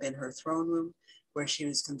what had been her throne room, where she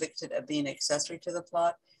was convicted of being accessory to the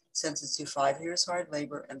plot, sentenced to 5 years hard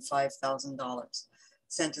labor and $5,000,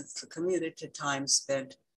 sentenced to commuted to time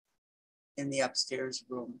spent in the upstairs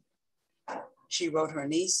room. She wrote her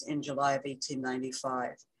niece in July of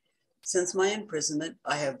 1895, "Since my imprisonment,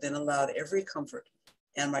 I have been allowed every comfort,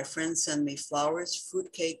 and my friends send me flowers,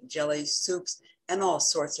 fruit cake, jellies, soups, and all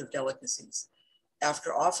sorts of delicacies.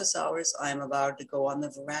 After office hours, I am allowed to go on the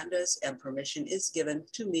verandas, and permission is given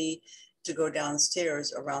to me to go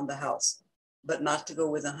downstairs around the house, but not to go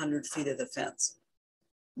within 100 feet of the fence.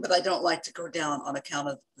 But I don't like to go down on account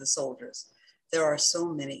of the soldiers. There are so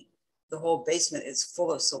many. The whole basement is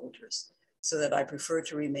full of soldiers, so that I prefer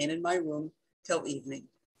to remain in my room till evening,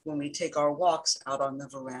 when we take our walks out on the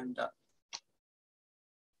veranda."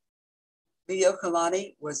 Lili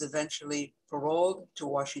uokalani was eventually paroled to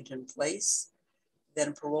Washington Place,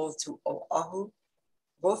 then paroled to Oahu.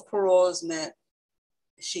 Both paroles meant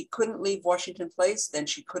she couldn't leave Washington Place, then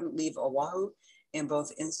she couldn't leave Oahu. In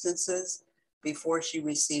both instances, before she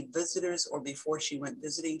received visitors or before she went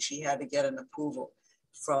visiting, she had to get an approval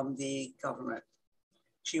from the government.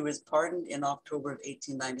 She was pardoned in October of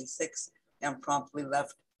 1896 and promptly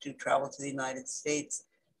left to travel to the United States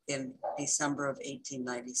in December of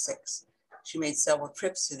 1896. She made several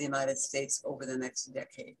trips to the United States over the next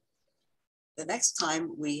decade. The next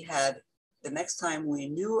time we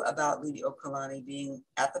knew about Lili uokalani being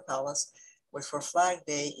at the palace was for Flag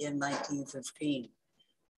Day in 1915.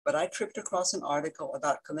 But I tripped across an article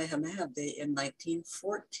about Kamehameha Day in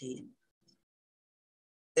 1914.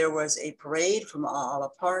 There was a parade from A'ala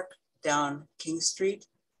Park down King Street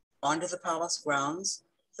onto the palace grounds.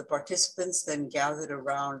 The participants then gathered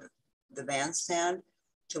around the bandstand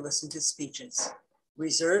to listen to speeches.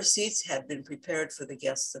 Reserved seats had been prepared for the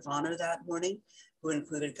guests of honor that morning, who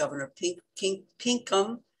included Governor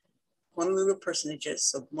Pinkham, Honolulu personages,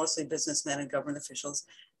 so mostly businessmen and government officials,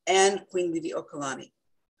 and Queen Lili uokalani,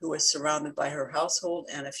 who was surrounded by her household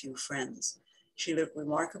and a few friends. She looked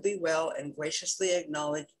remarkably well and graciously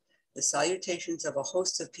acknowledged the salutations of a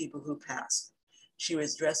host of people who passed. She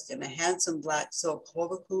was dressed in a handsome black silk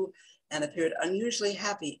holoku and appeared unusually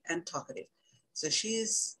happy and talkative. So she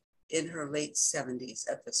is in her late 70s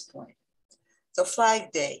at this point. So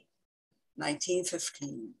Flag Day,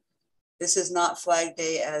 1915. This is not Flag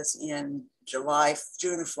Day as in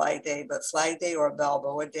June Flag Day, but Flag Day or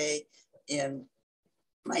Balboa Day in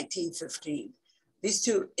 1915. These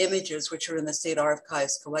two images, which are in the State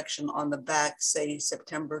Archives collection on the back, say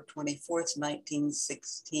September 24th,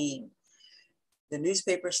 1916. The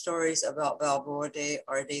newspaper stories about Balboa Day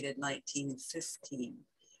are dated 1915.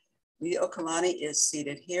 Lili uokalani is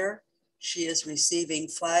seated here. She is receiving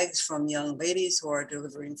flags from young ladies who are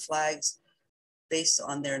delivering flags based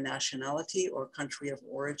on their nationality or country of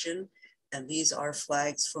origin. And these are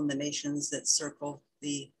flags from the nations that circle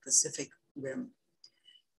the Pacific Rim.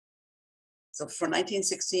 So for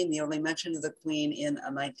 1916, the only mention of the Queen in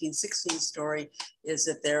a 1916 story is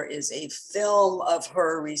that there is a film of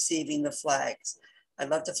her receiving the flags. I'd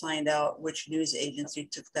love to find out which news agency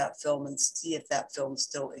took that film and see if that film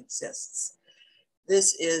still exists.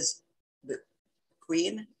 This is the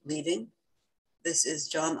Queen leaving. This is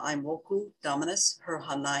John Aimoku Dominus, her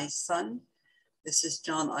Hanai son. This is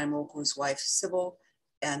John Aimoku's wife, Sybil,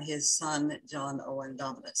 and his son, John Owen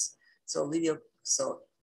Dominus. So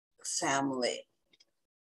family.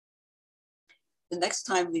 The next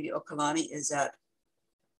time Lili uokalani is at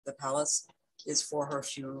the palace is for her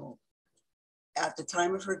funeral. At the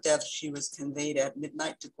time of her death, she was conveyed at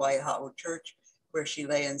midnight to Waiahao Church, where she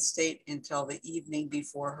lay in state until the evening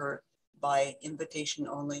before her, by invitation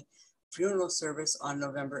only, funeral service on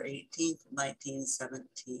November 18th,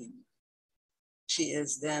 1917. She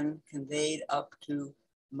is then conveyed up to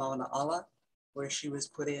Mauna Ala, where she was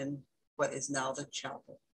put in what is now the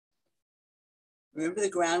chapel. Remember the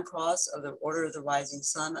Grand Cross of the Order of the Rising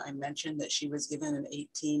Sun? I mentioned that she was given in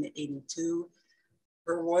 1882.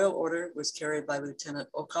 Her royal order was carried by Lieutenant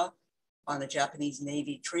Oka on a Japanese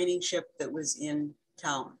Navy training ship that was in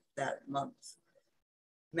town that month.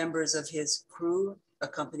 Members of his crew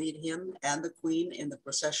accompanied him and the Queen in the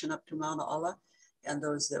procession up to Mauna Ala, and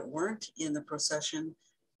those that weren't in the procession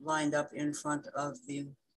lined up in front of the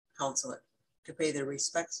consulate to pay their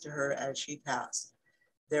respects to her as she passed.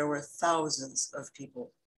 There were thousands of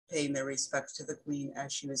people paying their respects to the Queen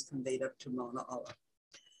as she was conveyed up to Mauna Ala.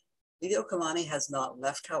 Lili uokalani has not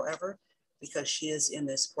left, however, because she is in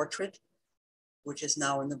this portrait, which is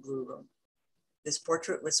now in the Blue Room. This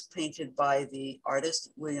portrait was painted by the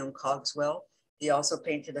artist, William Cogswell. He also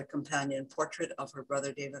painted a companion portrait of her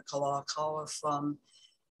brother, David Kalākaua, from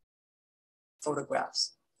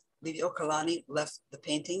photographs. Lili uokalani left the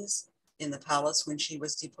paintings in the palace when she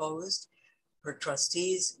was deposed. Her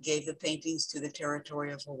trustees gave the paintings to the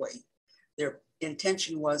territory of Hawaii. Their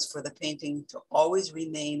intention was for the painting to always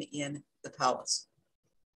remain in the palace.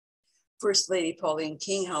 First Lady Pauline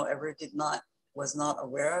King, however, was not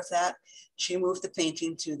aware of that. She moved the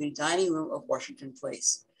painting to the dining room of Washington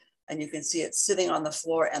Place. And you can see it sitting on the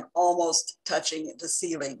floor and almost touching the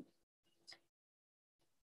ceiling.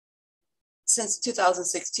 Since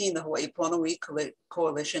 2016, the Hawaii Pono'i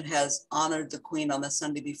Coalition has honored the Queen on the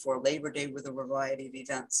Sunday before Labor Day with a variety of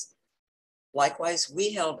events. Likewise,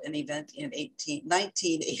 we held an event in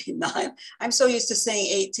 1989. I'm so used to saying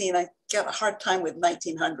 18, I get a hard time with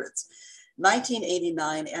 1900s.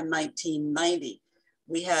 1989 and 1990,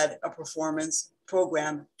 we had a performance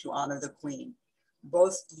program to honor the Queen.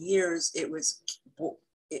 Both years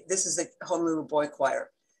this is the Honolulu Boy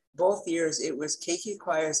Choir. Both years it was keiki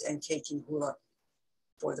choirs and keiki hula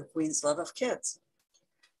for the Queen's love of kids.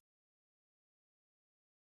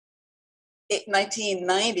 In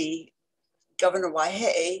 1990, Governor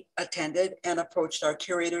Waihee attended and approached our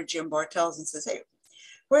curator, Jim Bartels, and says, hey,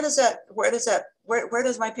 where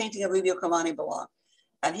does my painting of Lili uokalani belong?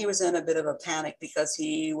 And he was in a bit of a panic because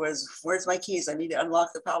he was, where's my keys? I need to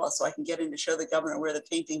unlock the palace so I can get in to show the governor where the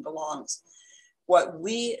painting belongs. What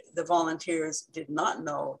we, the volunteers, did not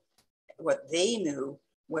know, what they knew,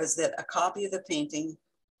 was that a copy of the painting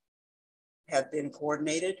had been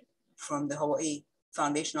coordinated from the Hawaii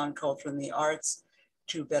Foundation on Culture and the Arts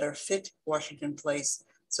to better fit Washington Place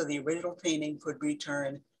so the original painting could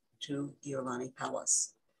return to Iolani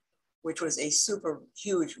Palace, which was a super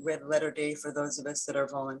huge red letter day for those of us that are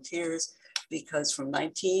volunteers, because from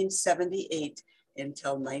 1978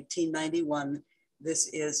 until 1991, this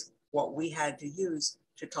is what we had to use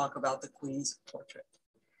to talk about the Queen's portrait.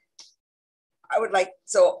 I would like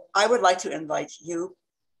to invite you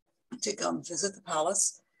to come visit the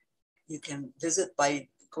palace. You can visit by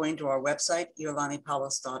going to our website,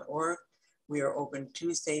 iolanipalace.org. We are open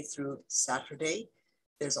Tuesday through Saturday.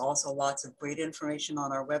 There's also lots of great information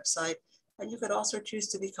on our website, and you could also choose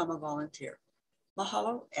to become a volunteer.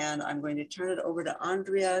 Mahalo, and I'm going to turn it over to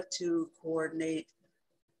Andrea to coordinate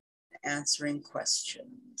answering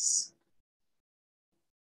questions.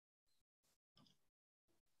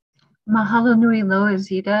 Mahalo nui loa,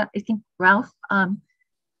 Zita. I think Ralph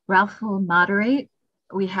will moderate.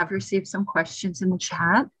 We have received some questions in the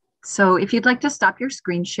chat. So if you'd like to stop your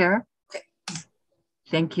screen share. Okay.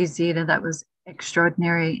 Thank you, Zita. That was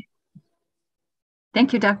extraordinary.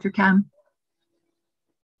 Thank you, Dr. Kam.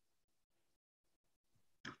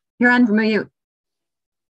 You're on mute.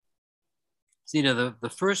 Zita, the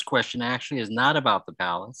first question actually is not about the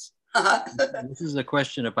palace. This is a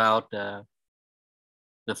question about the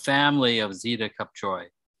family of Zita Choy.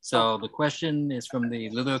 So the question is from the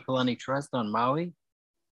Lili uokalani Trust on Maui.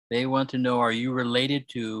 They want to know, are you related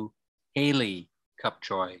to Haley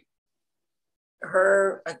Choy?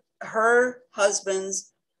 Her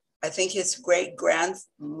husband's, I think his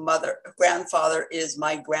grandfather is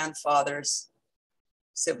my grandfather's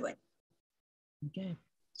sibling. Okay,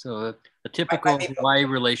 so a typical Hawaii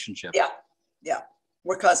relationship. Yeah,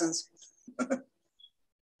 we're cousins.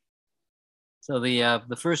 So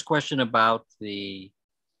the first question about the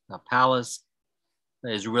palace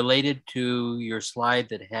is related to your slide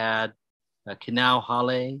that had Kinau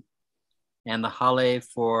Hale and the Hale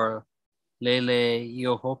for Lili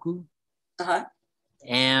uokalani,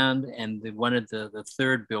 and one of the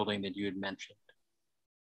third building that you had mentioned.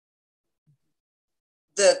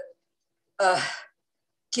 The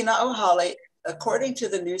Kinau Hale, according to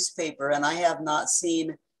the newspaper, and I have not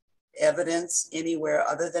seen evidence anywhere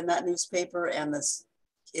other than that newspaper, and it's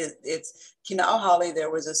Kinau Hale, there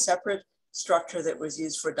was a separate structure that was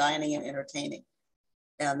used for dining and entertaining,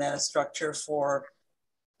 and then a structure for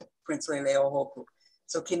Prince Leleohoku.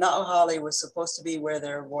 So Kinau Hale was supposed to be where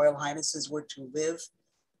their Royal Highnesses were to live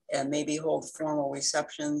and maybe hold formal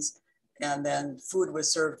receptions, and then food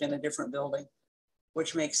was served in a different building,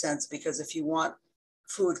 which makes sense because if you want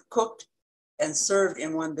food cooked and served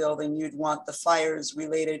in one building, you'd want the fires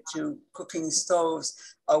related to cooking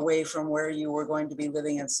stoves away from where you were going to be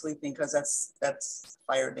living and sleeping, because that's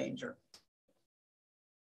fire danger.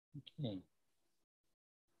 Okay.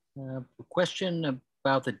 A question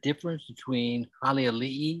about the difference between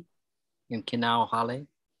Haleali'i and Kinau Hale.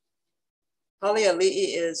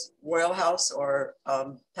 Haleali'i is royal house or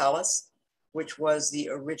palace, which was the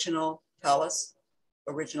original palace,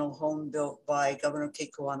 original home built by Governor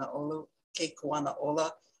Kekuanaola.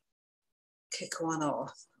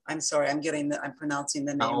 I'm sorry, I'm pronouncing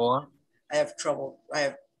the name. I have trouble.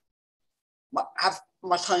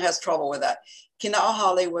 My tongue has trouble with that. Kinau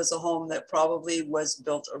Hale was a home that probably was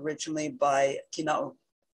built originally by Kinau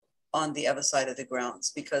on the other side of the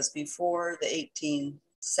grounds, because before the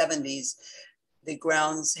 1870s, the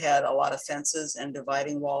grounds had a lot of fences and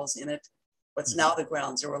dividing walls in it. What's now the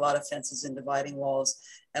grounds, there were a lot of fences and dividing walls,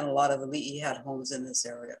 and a lot of the Li'i had homes in this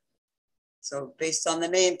area. So based on the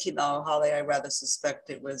name Kinau Hale, I rather suspect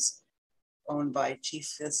it was owned by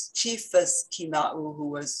Chiefess Kinau, who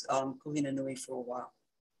was Kuhina Nui for a while.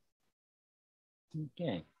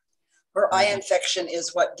 Okay. Her eye infection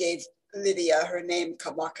is what gave Lydia her name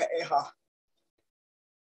Kamakaeha.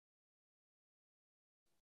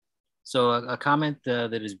 So a comment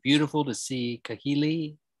that is beautiful to see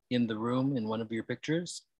kahili in the room in one of your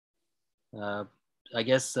pictures. I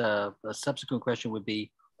guess a subsequent question would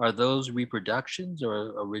be, are those reproductions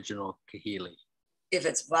or original kahili? If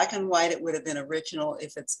it's black and white, it would have been original.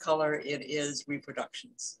 If it's color, it is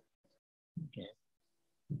reproductions. Okay.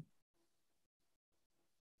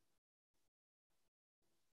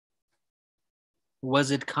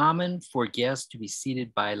 Was it common for guests to be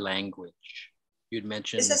seated by language? You'd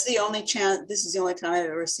mentioned. This is the only time I've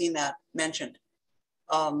ever seen that mentioned.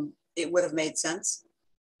 It would have made sense.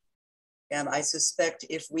 And I suspect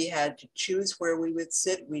if we had to choose where we would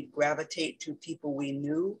sit, we'd gravitate to people we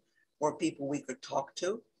knew or people we could talk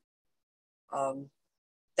to.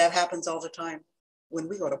 That happens all the time when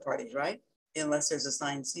we go to parties, right? Unless there's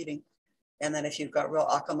assigned seating. And then if you've got real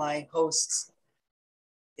akamai hosts,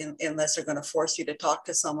 unless they're going to force you to talk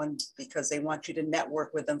to someone because they want you to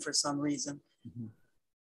network with them for some reason,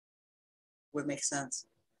 would make sense.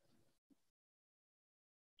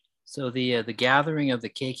 So the gathering of the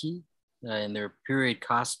keiki in their period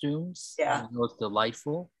costumes, yeah, was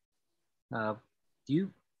delightful. Do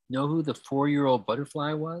you know who the 4-year-old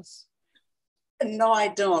butterfly was? No, I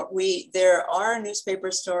don't. There are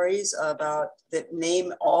newspaper stories about that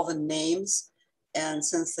name all the names. And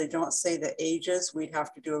since they don't say the ages, we'd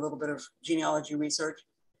have to do a little bit of genealogy research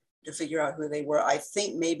to figure out who they were. I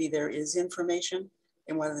think maybe there is information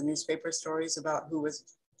in one of the newspaper stories about who was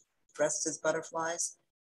dressed as butterflies.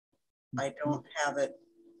 I don't have it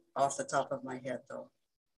off the top of my head though.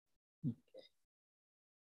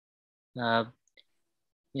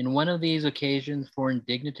 In one of these occasions, foreign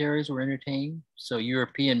dignitaries were entertained, so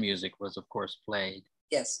European music was, of course, played.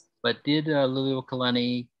 Yes. But did Lili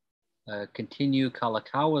uokalani continue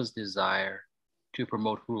Kalākaua's desire to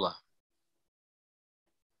promote hula?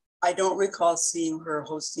 I don't recall seeing her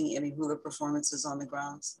hosting any hula performances on the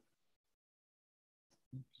grounds.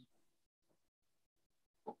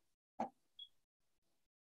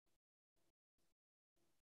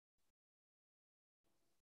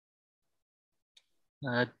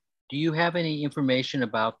 Do you have any information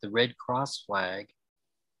about the Red Cross flag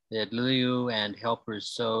that Lili and helpers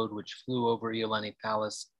sewed, which flew over Iolani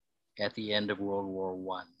Palace at the end of World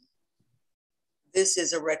War I? This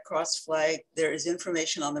is a Red Cross flag. There is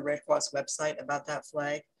information on the Red Cross website about that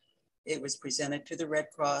flag. It was presented to the Red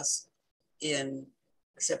Cross in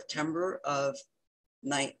September of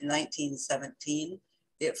 1917.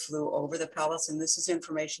 It flew over the palace, and this is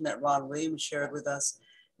information that Ron Williams shared with us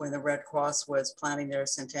when the Red Cross was planning their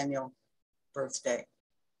centennial birthday.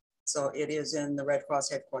 So it is in the Red Cross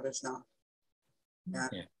headquarters now.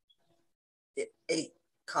 Yeah. A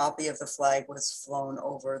copy of the flag was flown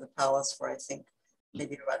over the palace for, I think,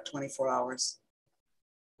 maybe about 24 hours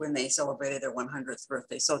when they celebrated their 100th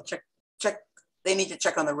birthday. So check. They need to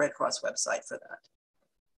check on the Red Cross website for that.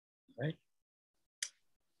 Right.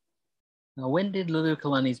 Now, when did Lili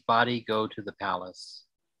uokalani's body go to the palace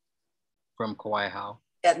from Kauai?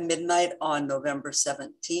 At midnight on November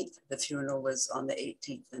 17th. The funeral was on the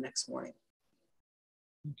 18th, the next morning.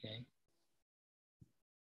 Okay.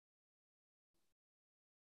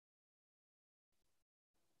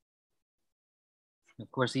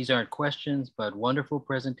 Of course, these aren't questions, but wonderful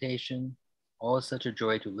presentation. Always such a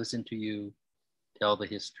joy to listen to you tell the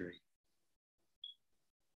history.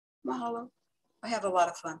 Mahalo. I have a lot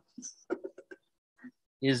of fun.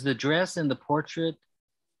 Is the dress in the portrait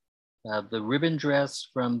the ribbon dress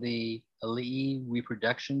from the Ali'i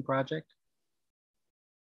Reproduction Project?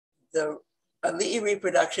 The Ali'i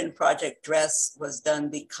Reproduction Project dress was done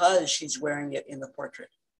because she's wearing it in the portrait,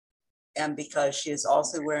 and because she is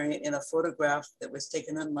also wearing it in a photograph that was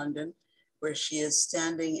taken in London, where she is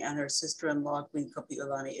standing and her sister-in-law, Queen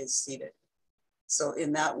Kapi'olani, is seated. So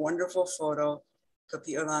in that wonderful photo,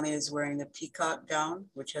 Kapi'olani is wearing the peacock gown,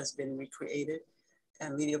 which has been recreated,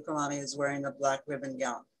 and Lili uokalani is wearing the black ribbon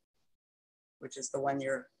gown, which is the one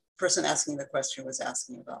your person asking the question was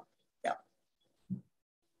asking about. Yeah.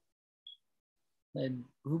 And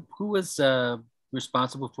who was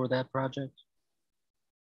responsible for that project?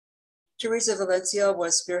 Teresa Valencia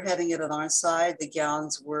was spearheading it on our side.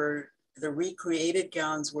 The recreated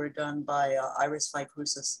gowns were done by Iris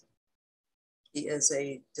Cruces. He is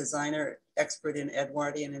a designer expert in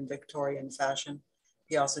Edwardian and Victorian fashion.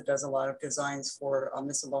 He also does a lot of designs for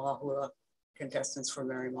Miss Aloha Hula contestants for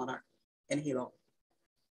Mary Monarch in Hilo.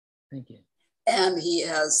 Thank you. And he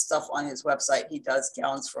has stuff on his website. He does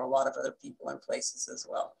gowns for a lot of other people and places as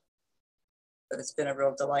well. But it's been a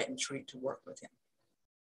real delight and treat to work with him.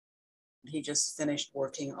 He just finished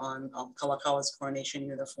working on Kalākaua's coronation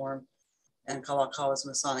uniform and Kalākaua's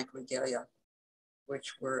Masonic regalia,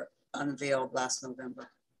 which were unveiled last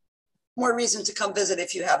November. More reason to come visit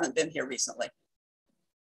if you haven't been here recently.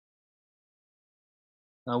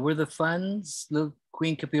 Were the funds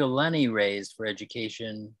Queen Kapi'olani raised for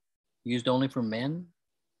education used only for men?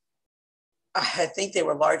 I think they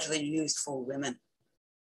were largely used for women.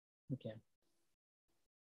 Okay.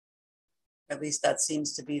 At least that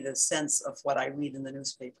seems to be the sense of what I read in the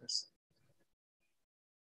newspapers.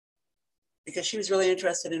 Because she was really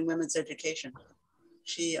interested in women's education.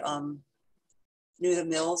 She knew the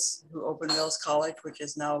Mills, who opened Mills College, which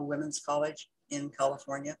is now a women's college in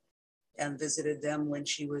California, and visited them when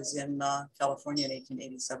she was in California in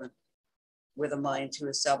 1887 with a mind to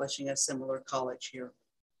establishing a similar college here,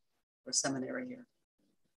 or seminary here.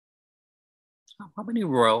 How many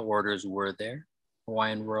royal orders were there?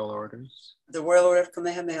 Hawaiian royal orders? The Royal Order of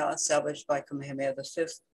Kamehameha, established by Kamehameha V,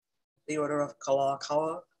 the Order of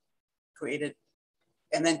Kalākaua, created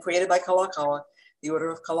by Kalākaua, the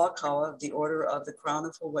Order of Kalākaua, the Order of the Crown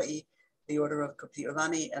of Hawaii, the Order of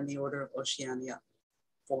Kapi'olani, and the Order of Oceania.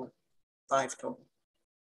 5 total.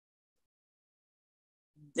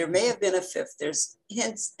 There may have been a fifth. There's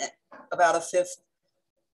hints about a fifth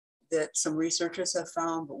that some researchers have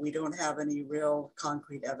found, but we don't have any real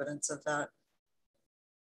concrete evidence of that,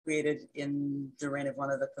 created in the reign of one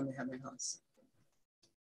of the Kamehamehas.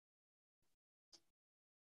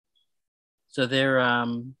 So there,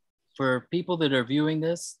 for people that are viewing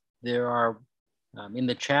this, there are in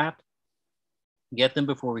the chat, get them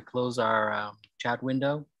before we close our chat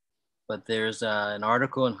window, but there's an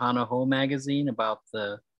article in Hana Ho magazine about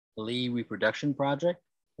the Lili Reproduction Project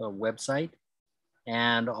website,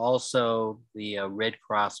 and also the Red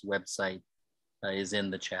Cross website is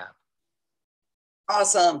in the chat.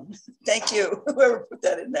 Awesome, thank you, whoever put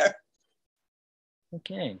that in there.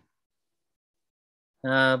 Okay.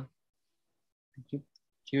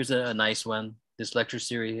 Here's a nice one. This lecture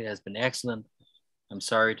series has been excellent. I'm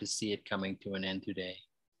sorry to see it coming to an end today.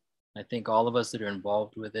 I think all of us that are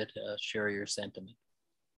involved with it share your sentiment.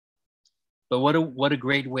 But what a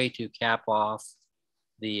great way to cap off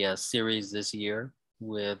the series this year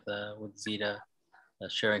with Zita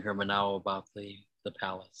sharing her manao about the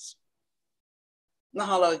palace.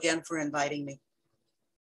 Mahalo again for inviting me.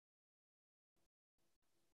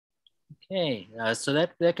 Okay, so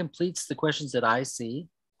that completes the questions that I see.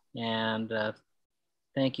 And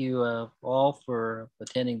thank you all for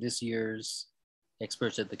attending this year's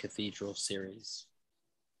Experts at the Cathedral series.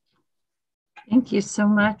 Thank you so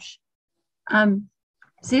much.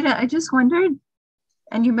 Zita, I just wondered,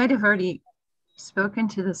 and you might have already spoken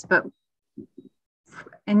to this, but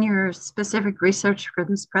in your specific research for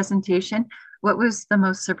this presentation, what was the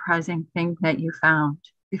most surprising thing that you found,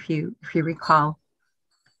 if you recall?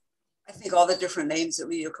 I think all the different names that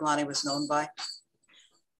Lili uokalani was known by,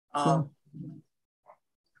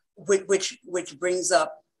 which brings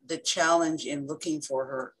up the challenge in looking for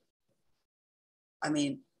her. I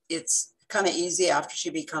mean, it's kind of easy after she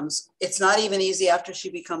becomes, it's not even easy after she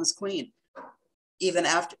becomes queen. Even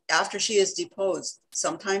after she is deposed,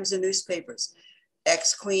 sometimes in newspapers,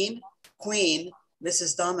 ex-queen, queen,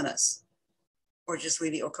 Mrs. Dominus, or just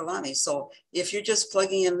Lili uokalani. So if you're just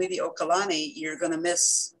plugging in Lili uokalani, you're gonna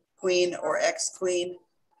miss queen or ex-queen,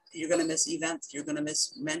 you're gonna miss events, you're gonna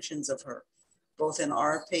miss mentions of her, both in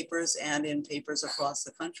our papers and in papers across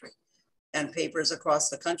the country. And papers across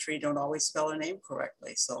the country don't always spell her name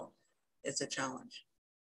correctly, so it's a challenge.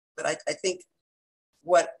 But I think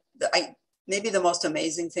maybe the most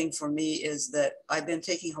amazing thing for me is that I've been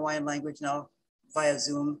taking Hawaiian language now via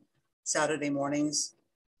Zoom Saturday mornings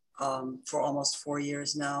for almost 4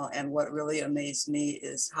 years now. And what really amazed me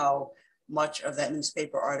is how much of that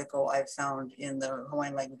newspaper article I found in the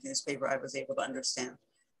Hawaiian language newspaper I was able to understand.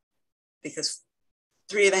 Because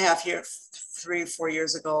 4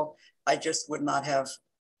 years ago, I just wouldn't have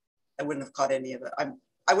caught any of it.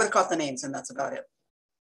 I would have caught the names and that's about it.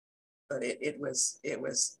 But it was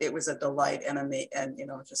a delight and you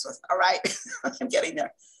know, just was, all right, I'm getting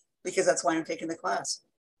there, because that's why I'm taking the class.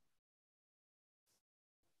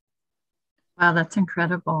 Wow, that's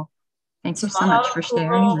incredible. Thank So you so much for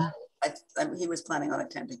sharing that. He was planning on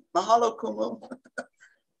attending. Mahalo kumu.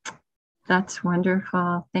 That's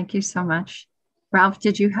wonderful. Thank you so much. Ralph,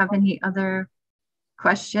 did you have any other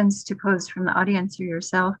questions to pose from the audience or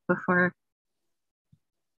yourself before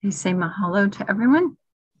you say mahalo to everyone?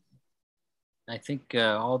 I think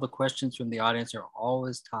all the questions from the audience are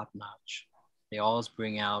always top notch. They always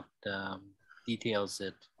bring out details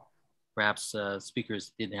that perhaps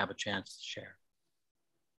speakers didn't have a chance to share.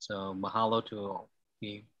 So mahalo to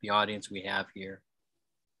the audience we have here.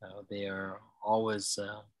 They are always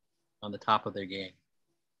on the top of their game.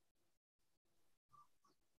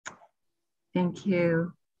 Thank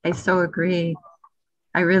you. I so agree.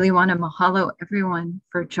 I really want to mahalo everyone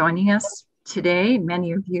for joining us today.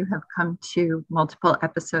 Many of you have come to multiple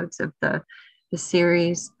episodes of the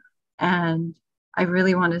series. And I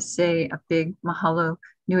really want to say a big mahalo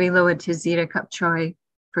nui loa to Zita Choy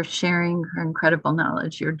for sharing her incredible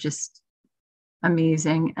knowledge. You're just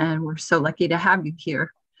amazing. And we're so lucky to have you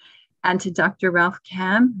here. And to Dr. Ralph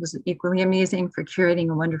Kam, who's equally amazing for curating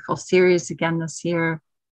a wonderful series again this year.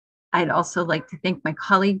 I'd also like to thank my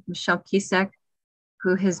colleague, Michelle Kisek,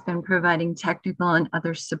 who has been providing technical and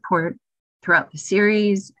other support throughout the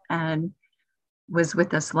series and was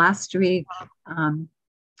with us last week.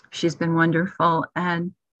 She's been wonderful,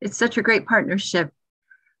 and it's such a great partnership.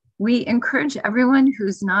 We encourage everyone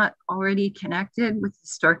who's not already connected with the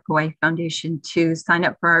Historic Hawaii Foundation to sign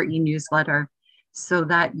up for our e-newsletter so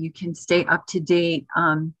that you can stay up to date.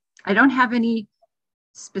 I don't have any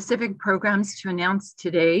specific programs to announce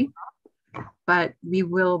today, but we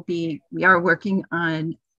are working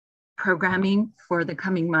on programming for the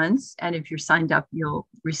coming months. And if you're signed up, you'll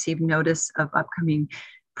receive notice of upcoming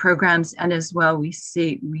programs. And as well, we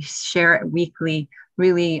share weekly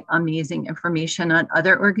really amazing information on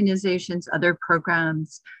other organizations, other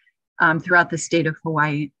programs throughout the state of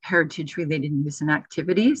Hawaii, heritage-related news and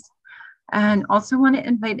activities. And also want to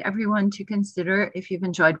invite everyone to consider, if you've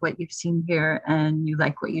enjoyed what you've seen here and you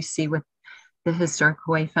like what you see with the Historic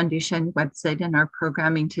Hawaii Foundation website and our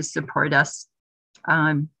programming, to support us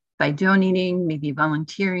by donating, maybe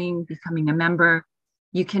volunteering, becoming a member.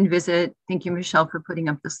 You can visit, thank you, Michelle, for putting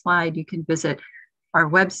up the slide. You can visit our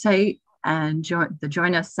website and join the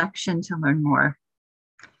Join Us section to learn more.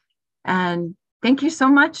 And thank you so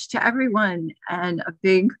much to everyone, and a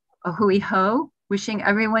big ahui ho. Wishing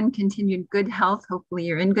everyone continued good health. Hopefully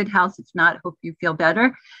you're in good health. If not, hope you feel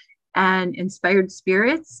better, and inspired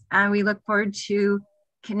spirits. And we look forward to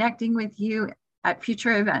connecting with you at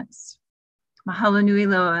future events. Mahalo nui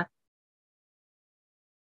loa.